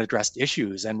around unaddressed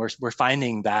issues. And we're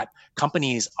finding that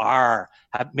companies are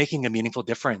making a meaningful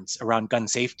difference around gun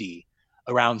safety,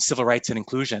 around civil rights and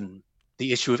inclusion,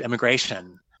 the issue of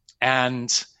immigration.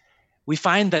 And we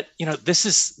find that this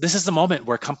is the moment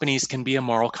where companies can be a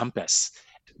moral compass.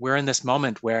 We're in this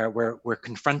moment where we're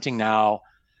confronting now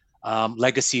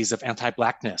legacies of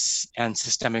anti-Blackness and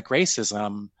systemic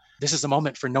racism. This is a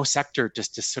moment for no sector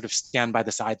just to sort of stand by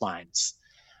the sidelines.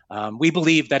 We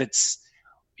believe that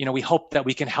we hope that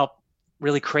we can help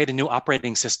really create a new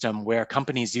operating system where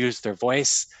companies use their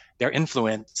voice, their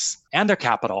influence and their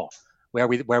capital, where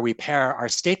we pair our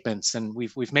statements. And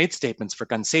we've made statements for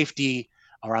gun safety,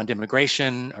 around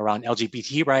immigration, around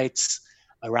LGBT rights,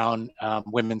 around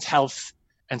women's health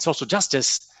and social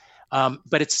justice.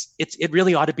 But it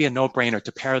really ought to be a no-brainer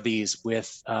to pair these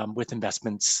with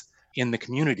investments in the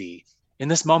community. In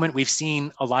this moment, we've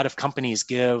seen a lot of companies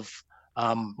give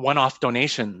one-off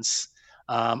donations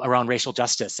around racial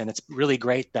justice, and it's really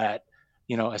great that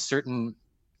a certain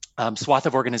swath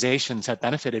of organizations have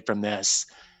benefited from this.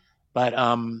 But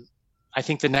I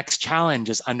think the next challenge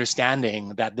is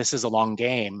understanding that this is a long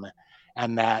game,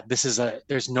 and that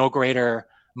there's no greater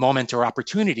moment or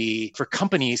opportunity for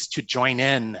companies to join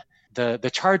in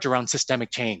the charge around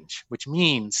systemic change, which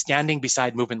means standing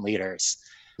beside movement leaders,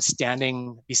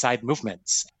 standing beside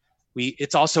movements.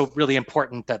 It's also really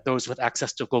important that those with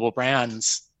access to global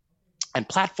brands and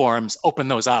platforms open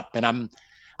those up. And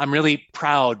I'm really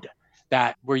proud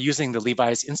that we're using the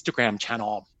Levi's Instagram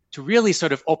channel to really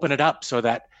sort of open it up, so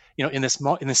that in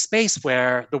this space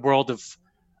where the world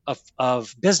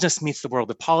of business meets the world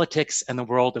of politics and the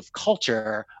world of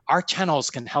culture, our channels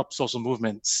can help social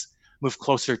movements move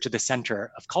closer to the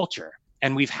center of culture.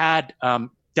 And we've had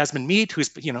Desmond Meade, who's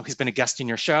been a guest in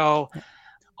your show,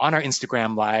 on our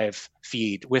Instagram live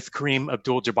feed with Kareem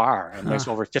Abdul-Jabbar, and there's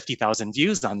over 50,000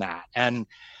 views on that. And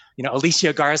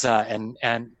Alicia Garza and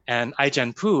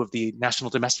Ai-jen Poo of the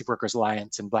National Domestic Workers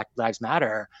Alliance and Black Lives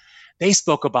Matter, they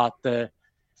spoke about the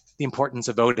importance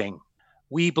of voting.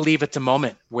 We believe it's a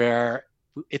moment where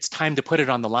it's time to put it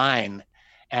on the line,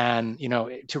 and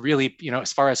to really,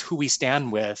 as far as who we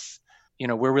stand with,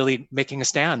 we're really making a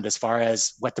stand as far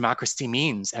as what democracy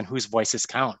means and whose voices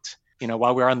count.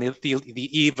 While we're on the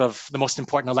eve of the most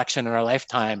important election in our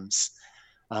lifetimes,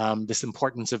 this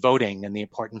importance of voting and the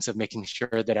importance of making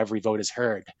sure that every vote is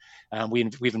heard.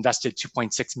 We've invested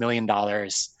 $2.6 million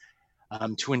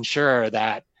to ensure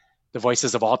that the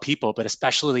voices of all people, but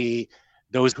especially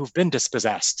those who've been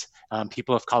dispossessed,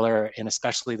 people of color, and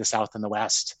especially the South and the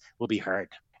West, will be heard.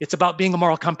 It's about being a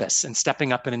moral compass and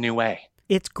stepping up in a new way.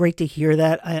 It's great to hear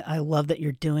that. I love that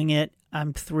you're doing it.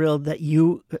 I'm thrilled that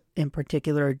you in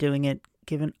particular are doing it,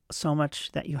 given so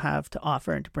much that you have to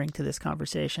offer and to bring to this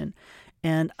conversation.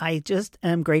 And I just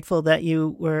am grateful that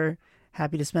you were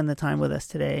happy to spend the time with us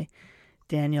today,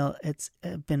 Daniel. It's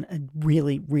been a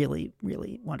really, really,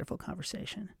 really wonderful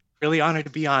conversation. Really honored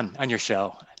to be on your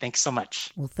show. Thanks so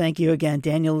much. Well, thank you again.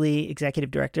 Daniel Lee,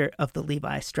 Executive Director of the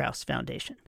Levi Strauss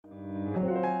Foundation.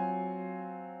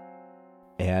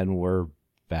 And we're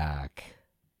back.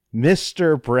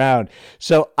 Mr. Brown.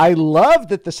 So I love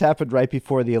that this happened right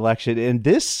before the election. And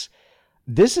this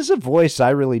is a voice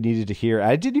I really needed to hear.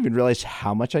 I didn't even realize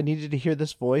how much I needed to hear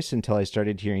this voice until I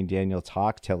started hearing Daniel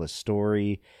tell his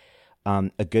story.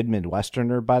 A good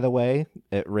Midwesterner, by the way,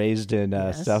 raised in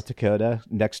South Dakota,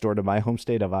 next door to my home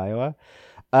state of Iowa.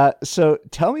 So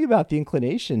tell me about the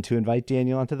inclination to invite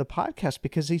Daniel onto the podcast,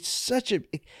 because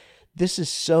this is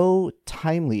so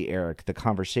timely, Eric. The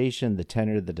conversation, the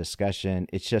tenor of the discussion,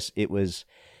 it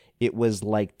was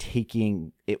like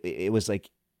taking, it was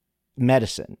like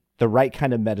medicine, the right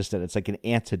kind of medicine. It's like an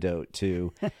antidote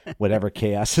to whatever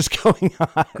chaos is going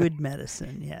on. Good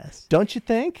medicine, yes. Don't you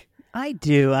think? I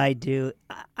do.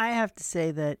 I have to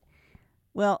say that,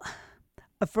 well,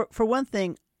 for one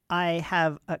thing, I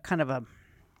have a kind of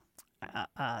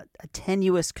a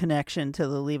tenuous connection to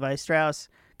the Levi Strauss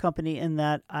company in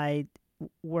that I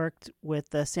worked with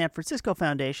the San Francisco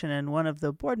Foundation, and one of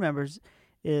the board members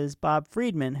is Bob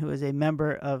Friedman, who is a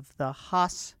member of the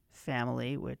Haas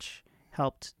family, which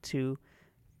helped to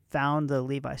found the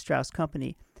Levi Strauss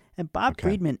company. And Bob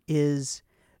Friedman is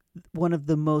one of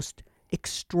the most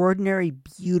extraordinary,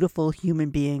 beautiful human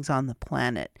beings on the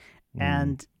planet.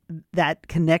 And that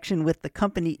connection with the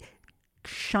company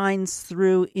shines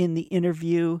through in the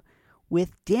interview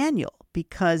with Daniel,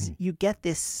 because you get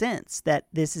this sense that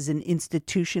this is an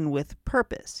institution with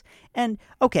purpose. And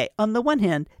okay, on the one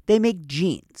hand, they make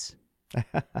jeans,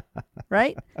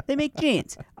 right? They make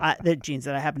jeans. They're jeans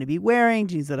that I happen to be wearing,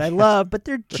 jeans that I love, but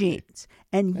they're jeans.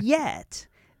 And yet,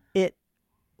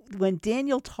 when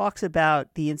Daniel talks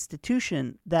about the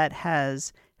institution that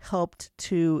has helped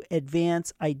to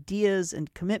advance ideas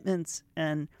and commitments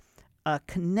and a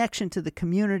connection to the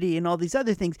community and all these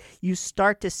other things, you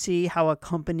start to see how a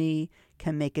company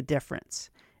can make a difference,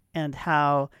 and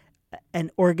how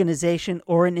an organization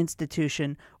or an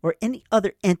institution or any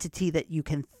other entity that you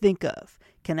can think of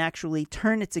can actually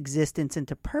turn its existence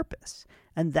into purpose.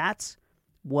 And that's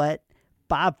what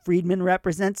Bob Friedman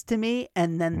represents to me.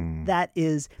 And then that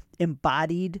is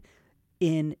embodied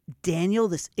in Daniel,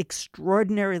 this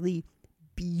extraordinarily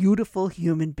beautiful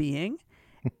human being.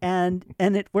 and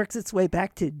it works its way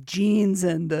back to jeans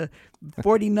and the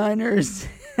 49ers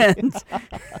and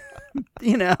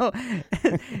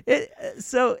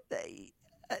so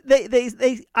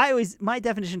my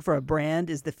definition for a brand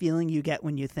is the feeling you get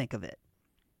when you think of it,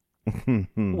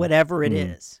 whatever it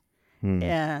is.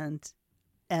 And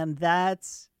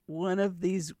that's one of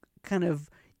these kind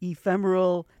of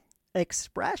ephemeral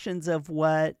expressions of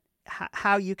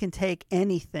how you can take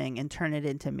anything and turn it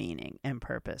into meaning and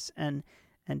purpose. And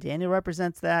Daniel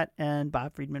represents that, and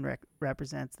Bob Friedman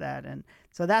represents that, and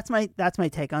so that's my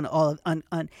take on all of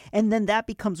and then that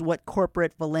becomes what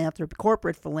corporate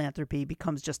philanthropy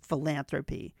becomes, just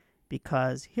philanthropy,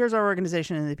 because here's our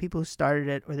organization and the people who started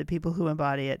it or the people who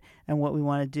embody it and what we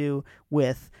want to do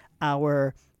with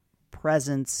our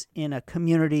presence in a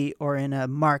community or in a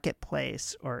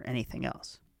marketplace or anything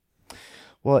else.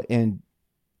 Well, and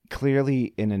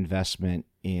clearly an investment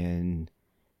in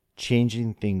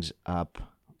changing things up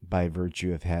by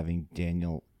virtue of having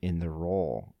Daniel in the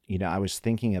role. I was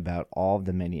thinking about all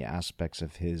the many aspects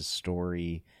of his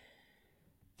story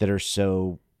that are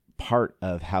so part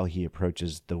of how he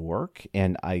approaches the work.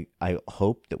 And I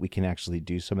hope that we can actually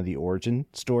do some of the origin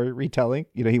story retelling.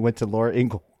 He went to Laura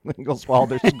Ingalls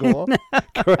Wilder School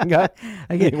growing up.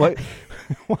 I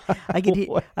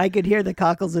could hear the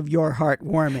cockles of your heart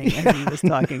warming as he was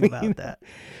talking about that.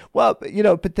 Well,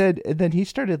 but then he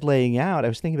started laying out. I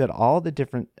was thinking about all the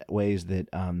different ways that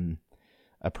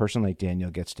a person like Daniel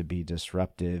gets to be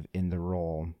disruptive in the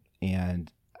role,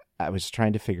 and I was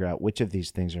trying to figure out which of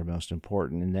these things are most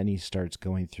important. And then he starts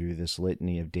going through this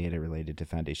litany of data related to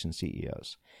foundation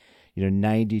CEOs.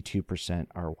 92%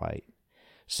 are white.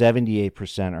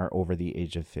 78% are over the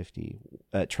age of 50.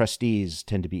 Trustees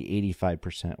tend to be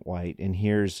 85% white. And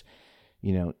here's,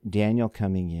 Daniel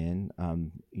coming in,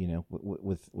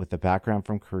 with a background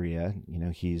from Korea.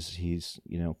 He's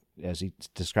as he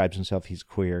describes himself, he's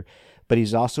queer, but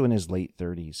he's also in his late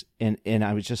 30s. And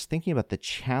I was just thinking about the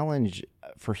challenge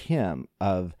for him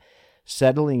of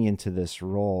settling into this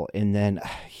role. And then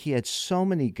he had so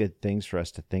many good things for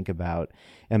us to think about.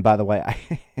 And by the way,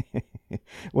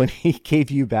 when he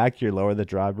gave you back your lower the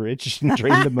drawbridge and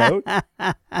drain the moat.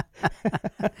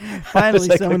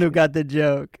 Finally, someone who got the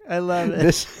joke. I love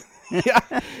it.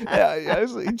 I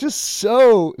was just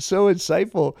so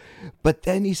insightful. But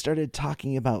then he started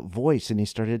talking about voice, and he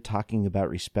started talking about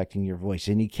respecting your voice,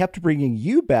 and he kept bringing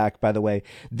you back. By the way,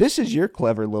 this is your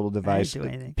clever little device.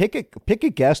 Pick a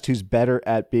guest who's better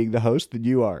at being the host than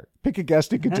you are. Pick a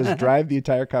guest who could just drive the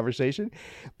entire conversation.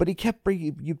 But he kept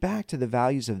bringing you back to the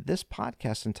values of this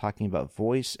podcast and talking about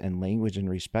voice and language and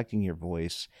respecting your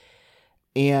voice.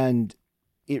 And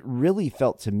it really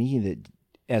felt to me that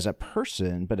as a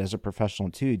person, but as a professional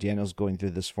too, Daniel's going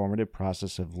through this formative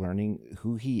process of learning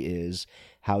who he is,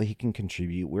 how he can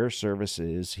contribute, where service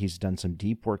is. He's done some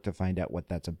deep work to find out what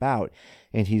that's about,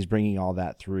 and he's bringing all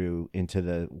that through into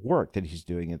the work that he's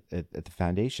doing at the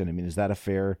foundation. I mean, is that a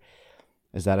fair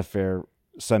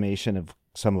summation of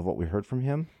some of what we heard from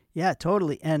him? Yeah,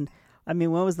 totally. And I mean,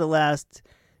 when was the last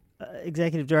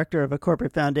executive director of a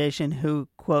corporate foundation who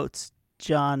quotes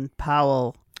John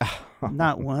Powell?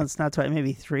 Not once, not twice,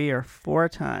 maybe 3 or 4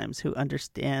 times, who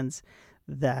understands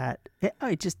that that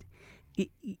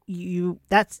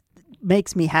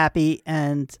makes me happy.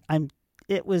 And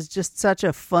it was just such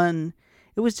a fun,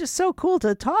 it was just so cool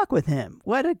to talk with him.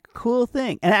 What a cool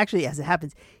thing. And actually, as it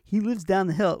happens, he lives down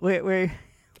the hill where we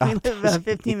live about a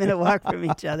 15-minute walk from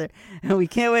each other. And we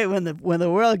can't wait when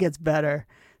the world gets better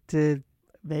to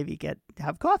maybe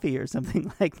have coffee or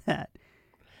something like that.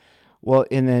 Well,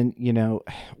 and then,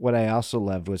 what I also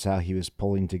loved was how he was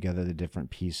pulling together the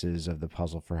different pieces of the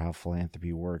puzzle for how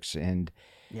philanthropy works. And,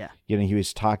 he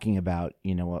was talking about,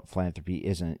 what philanthropy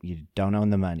isn't. You don't own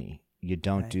the money. You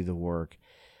don't do the work.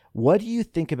 What do you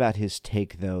think about his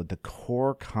take, though, the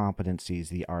core competencies,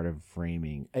 the art of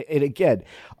framing? And again,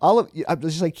 I'm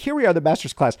just like, here we are, the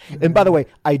master's class. And by the way,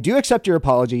 I do accept your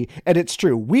apology, and it's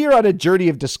true. We are on a journey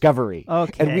of discovery.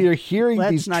 Okay. And we are hearing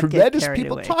these tremendous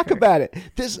people talk about it.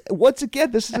 This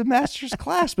is a master's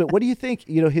class. But what do you think,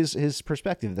 his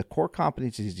perspective, the core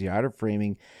competencies, the art of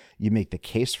framing, you make the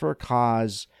case for a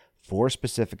cause, for a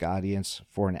specific audience,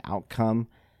 for an outcome.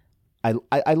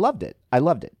 I loved it. I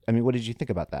mean, what did you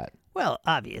think about that? Well,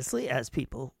 obviously, as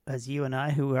people, as you and I,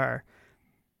 who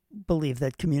believe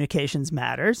that communications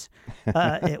matters,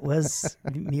 it was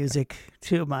music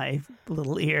to my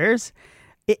little ears.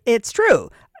 It's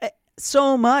true.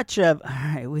 So much of,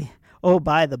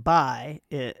 by the by,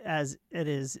 as it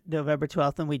is November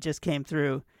 12th, and we just came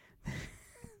through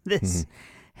this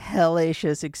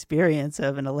hellacious experience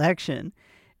of an election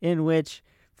in which,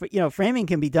 framing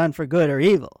can be done for good or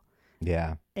evil.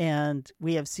 Yeah. And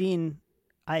we have seen,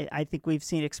 I think we've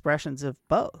seen expressions of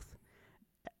both.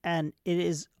 And it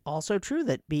is also true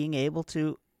that being able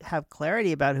to have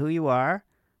clarity about who you are,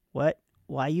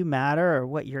 why you matter, or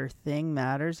what your thing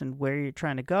matters, and where you're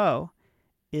trying to go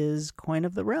is coin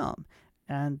of the realm.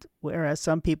 And whereas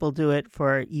some people do it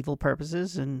for evil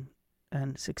purposes and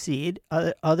succeed,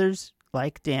 others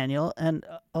like Daniel and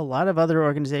a lot of other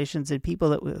organizations and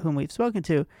people whom we've spoken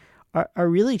to are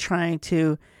really trying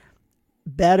to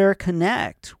better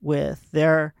connect with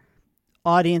their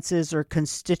audiences or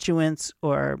constituents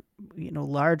or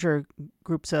larger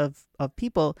groups of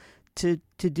people to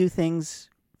do things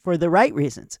for the right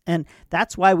reasons. And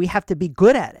that's why we have to be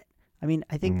good at it. I mean,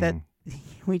 I think that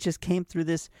we just came through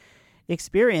this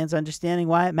experience understanding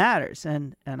why it matters.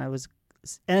 And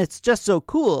it's just so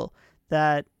cool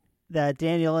that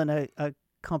Daniel and a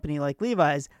company like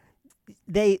Levi's,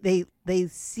 they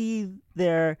see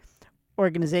their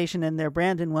organization and their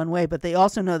brand in one way, but they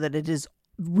also know that it is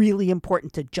really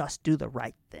important to just do the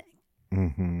right thing.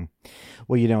 Mm-hmm.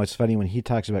 Well, it's funny when he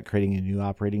talks about creating a new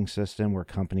operating system where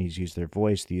companies use their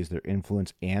voice, they use their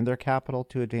influence and their capital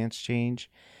to advance change.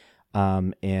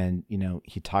 And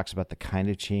he talks about the kind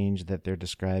of change that they're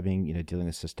describing, dealing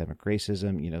with systemic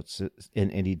racism,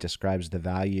 and he describes the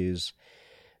values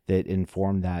that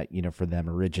inform that, for them: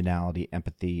 originality,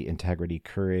 empathy, integrity,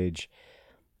 courage.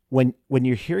 When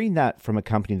you're hearing that from a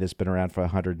company that's been around for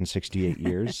 168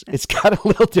 years, it's got a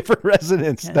little different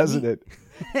resonance, doesn't it?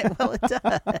 Well, it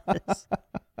does.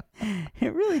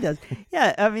 It really does.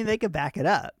 Yeah, I mean, they could back it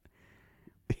up.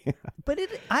 Yeah. But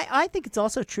I think it's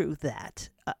also true that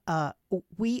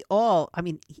we all, I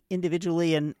mean,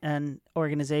 individually and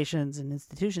organizations and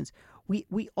institutions,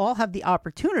 we all have the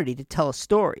opportunity to tell a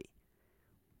story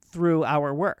through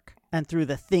our work and through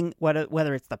the thing,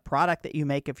 whether it's the product that you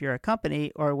make if you're a company,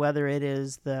 or whether it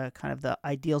is the kind of the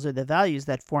ideals or the values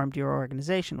that formed your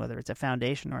organization, whether it's a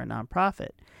foundation or a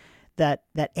nonprofit, that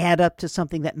add up to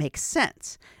something that makes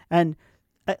sense. And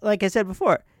like I said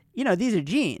before, these are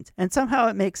genes, and somehow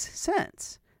it makes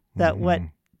sense that what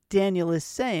Daniel is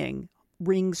saying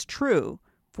rings true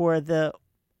for the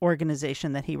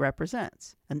organization that he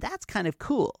represents. And that's kind of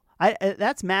cool.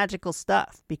 That's magical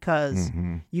stuff, because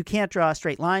you can't draw a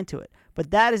straight line to it. But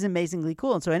that is amazingly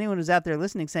cool. And so anyone who's out there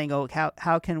listening saying, oh,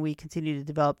 how can we continue to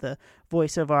develop the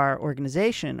voice of our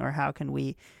organization, or how can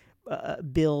we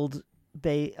build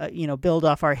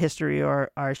off our history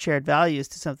or our shared values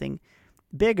to something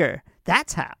bigger?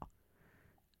 That's how.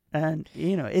 And,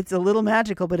 it's a little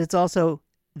magical, but it's also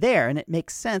there, and it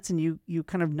makes sense. And you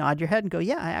kind of nod your head and go,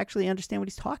 yeah, I actually understand what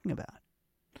he's talking about.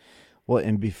 Well,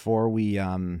 and before we,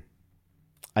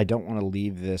 I don't want to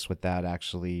leave this without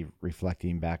actually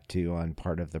reflecting back on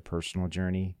part of the personal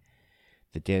journey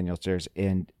that Daniel shares,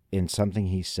 and in something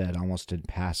he said almost in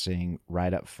passing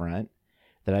right up front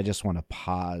that I just want to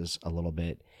pause a little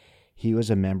bit. He was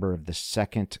a member of the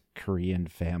second Korean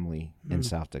family in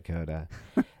South Dakota.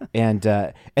 And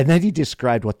then he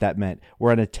described what that meant.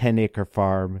 We're on a 10-acre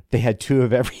farm. They had two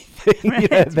of everything. Right,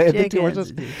 they had the two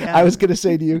horses. Yeah. I was going to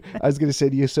say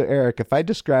to you, so Eric, if I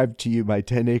described to you my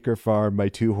 10-acre farm, my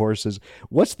two horses,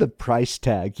 what's the price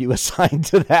tag you assign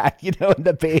to that, in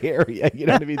the Bay Area? You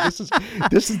know what I mean? This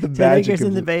is the 10 magic acres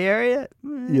in the Bay Area?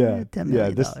 Yeah. $10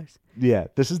 million.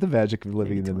 This is the magic of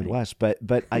living in the 20. Midwest.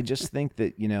 But I just think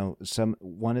that,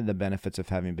 one of the benefits of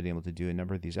having been able to do a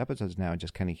number of these episodes now and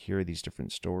just kind of hear these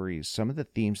different stories, some of the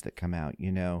themes that come out,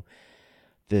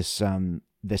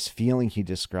 this feeling he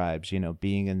describes,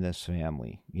 being in this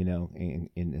family,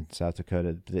 in South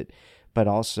Dakota, but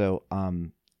also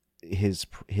his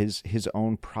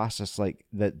own process, like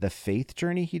the faith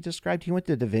journey he described. He went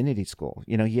to divinity school.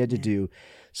 He had to do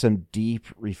some deep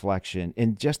reflection,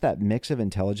 and just that mix of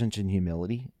intelligence and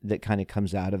humility that kind of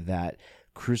comes out of that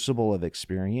crucible of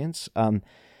experience.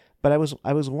 But I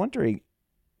was wondering,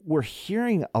 we're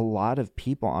hearing a lot of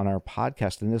people on our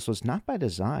podcast, and this was not by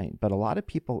design, but a lot of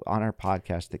people on our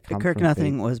podcast that come the Kirk from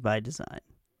Nothing faith. was by design.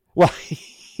 Well,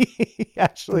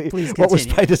 actually, please what was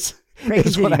continue. by design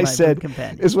is what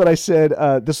I said.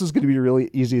 This was going to be really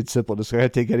easy and simple. Just going to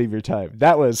take any of your time.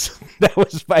 That was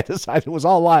by design. It was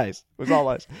all lies.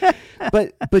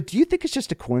 But do you think it's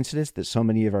just a coincidence that so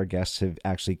many of our guests have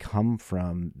actually come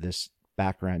from this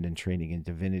background and training in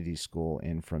divinity school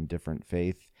and from different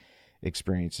faith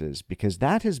experiences? Because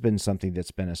that has been something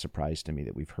that's been a surprise to me,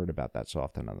 that we've heard about that so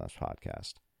often on this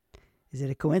podcast. Is it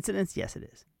a coincidence? Yes, it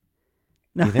is.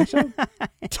 No. You think so?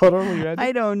 Totally ready?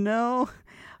 I don't know.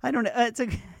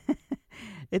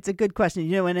 It's a good question.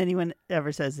 When anyone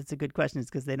ever says it's a good question, it's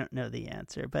because they don't know the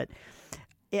answer. But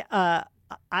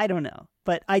I don't know,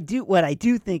 but what I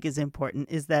do think is important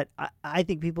is that I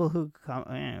think people who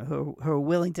are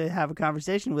willing to have a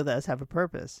conversation with us have a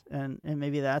purpose, and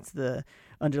maybe that's the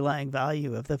underlying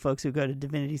value of the folks who go to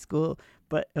divinity school,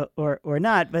 but or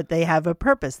not, but they have a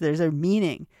purpose. There's a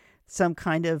meaning, some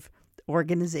kind of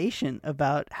organization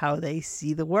about how they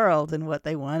see the world and what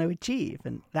they want to achieve,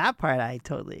 and that part I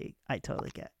totally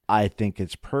get. I think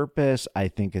it's purpose. I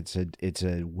think it's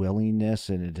a willingness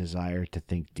and a desire to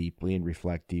think deeply and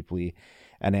reflect deeply.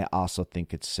 And I also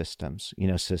think it's systems,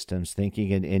 systems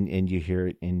thinking. And you hear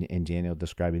it in Daniel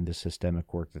describing the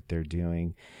systemic work that they're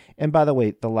doing. And by the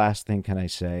way, the last thing can I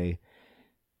say,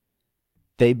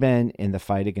 they've been in the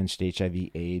fight against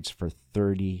HIV/AIDS for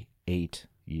 38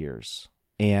 years.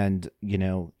 And,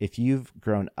 if you've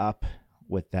grown up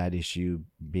with that issue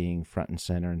being front and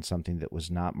center and something that was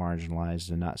not marginalized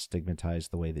and not stigmatized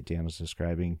the way that Dan was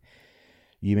describing,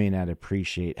 you may not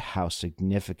appreciate how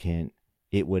significant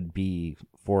it would be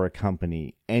for a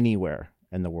company anywhere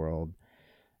in the world.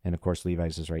 And of course,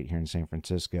 Levi's is right here in San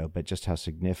Francisco, but just how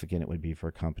significant it would be for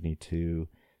a company to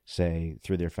say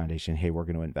through their foundation, hey, we're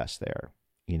going to invest there.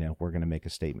 We're going to make a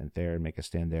statement there and make a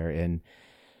stand there. And,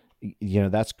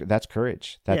 that's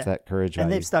courage. That's that courage. And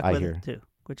value, they've stuck I with hear. it too,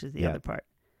 which is the other part.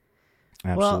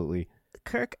 Absolutely. Well,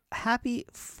 Kirk, happy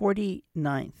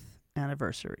 49th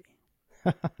anniversary.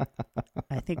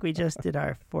 I think we just did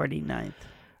our 49th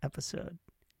episode.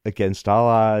 Against all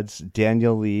odds,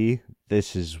 Daniel Lee,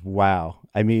 this is wow.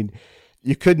 I mean,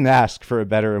 you couldn't ask for a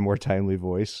better and more timely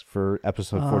voice for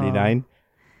episode 49.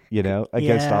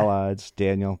 Against all odds,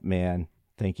 Daniel, man,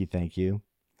 thank you.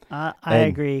 I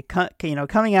agree.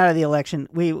 Coming out of the election,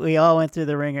 we all went through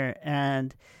the ringer,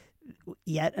 and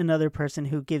yet another person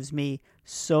who gives me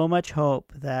so much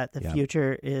hope that the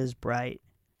future is bright.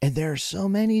 And there are so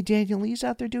many Daniel Lees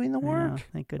out there doing the work. Yeah,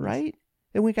 thank goodness. Right?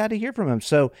 And we got to hear from him.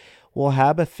 So we'll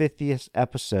have a 50th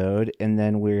episode, and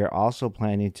then we're also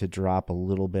planning to drop a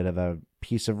little bit of a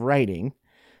piece of writing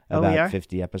about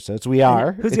 50 episodes. We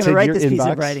are. Who's going to write this piece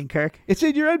of writing, Kirk? It's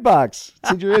in your inbox.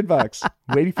 It's in your inbox.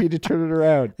 Waiting for you to turn it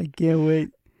around. I can't wait.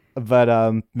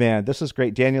 But, man, this is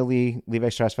great. Daniel Lee, Levi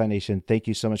Strauss Foundation, thank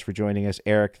you so much for joining us.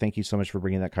 Eric, thank you so much for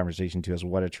bringing that conversation to us.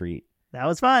 What a treat. That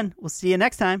was fun. We'll see you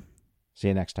next time. See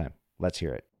you next time. Let's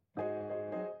hear it.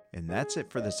 And that's it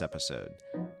for this episode.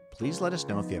 Please let us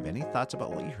know if you have any thoughts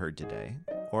about what you heard today,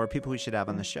 or people we should have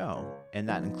on the show, and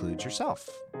that includes yourself.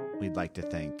 We'd like to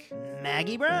thank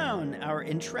Maggie Brown, our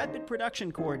intrepid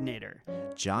production coordinator.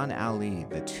 John Ali,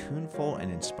 the tuneful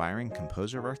and inspiring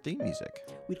composer of our theme music.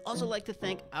 We'd also like to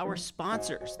thank our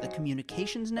sponsors, the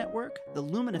Communications Network, the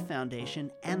Lumina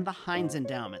Foundation, and the Heinz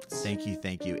Endowments. Thank you.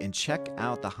 And check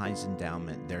out the Heinz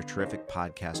Endowment, their terrific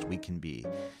podcast, We Can Be.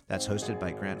 That's hosted by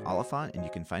Grant Oliphant, and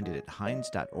you can find it at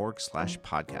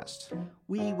heinz.org/podcast.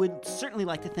 We would certainly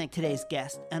like to thank today's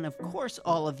guest, and of course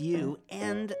all of you,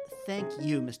 and thank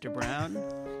you, Mr. Brown.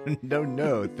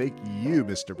 No, thank you,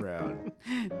 Mr. Brown.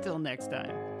 Till next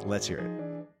time. Let's hear it.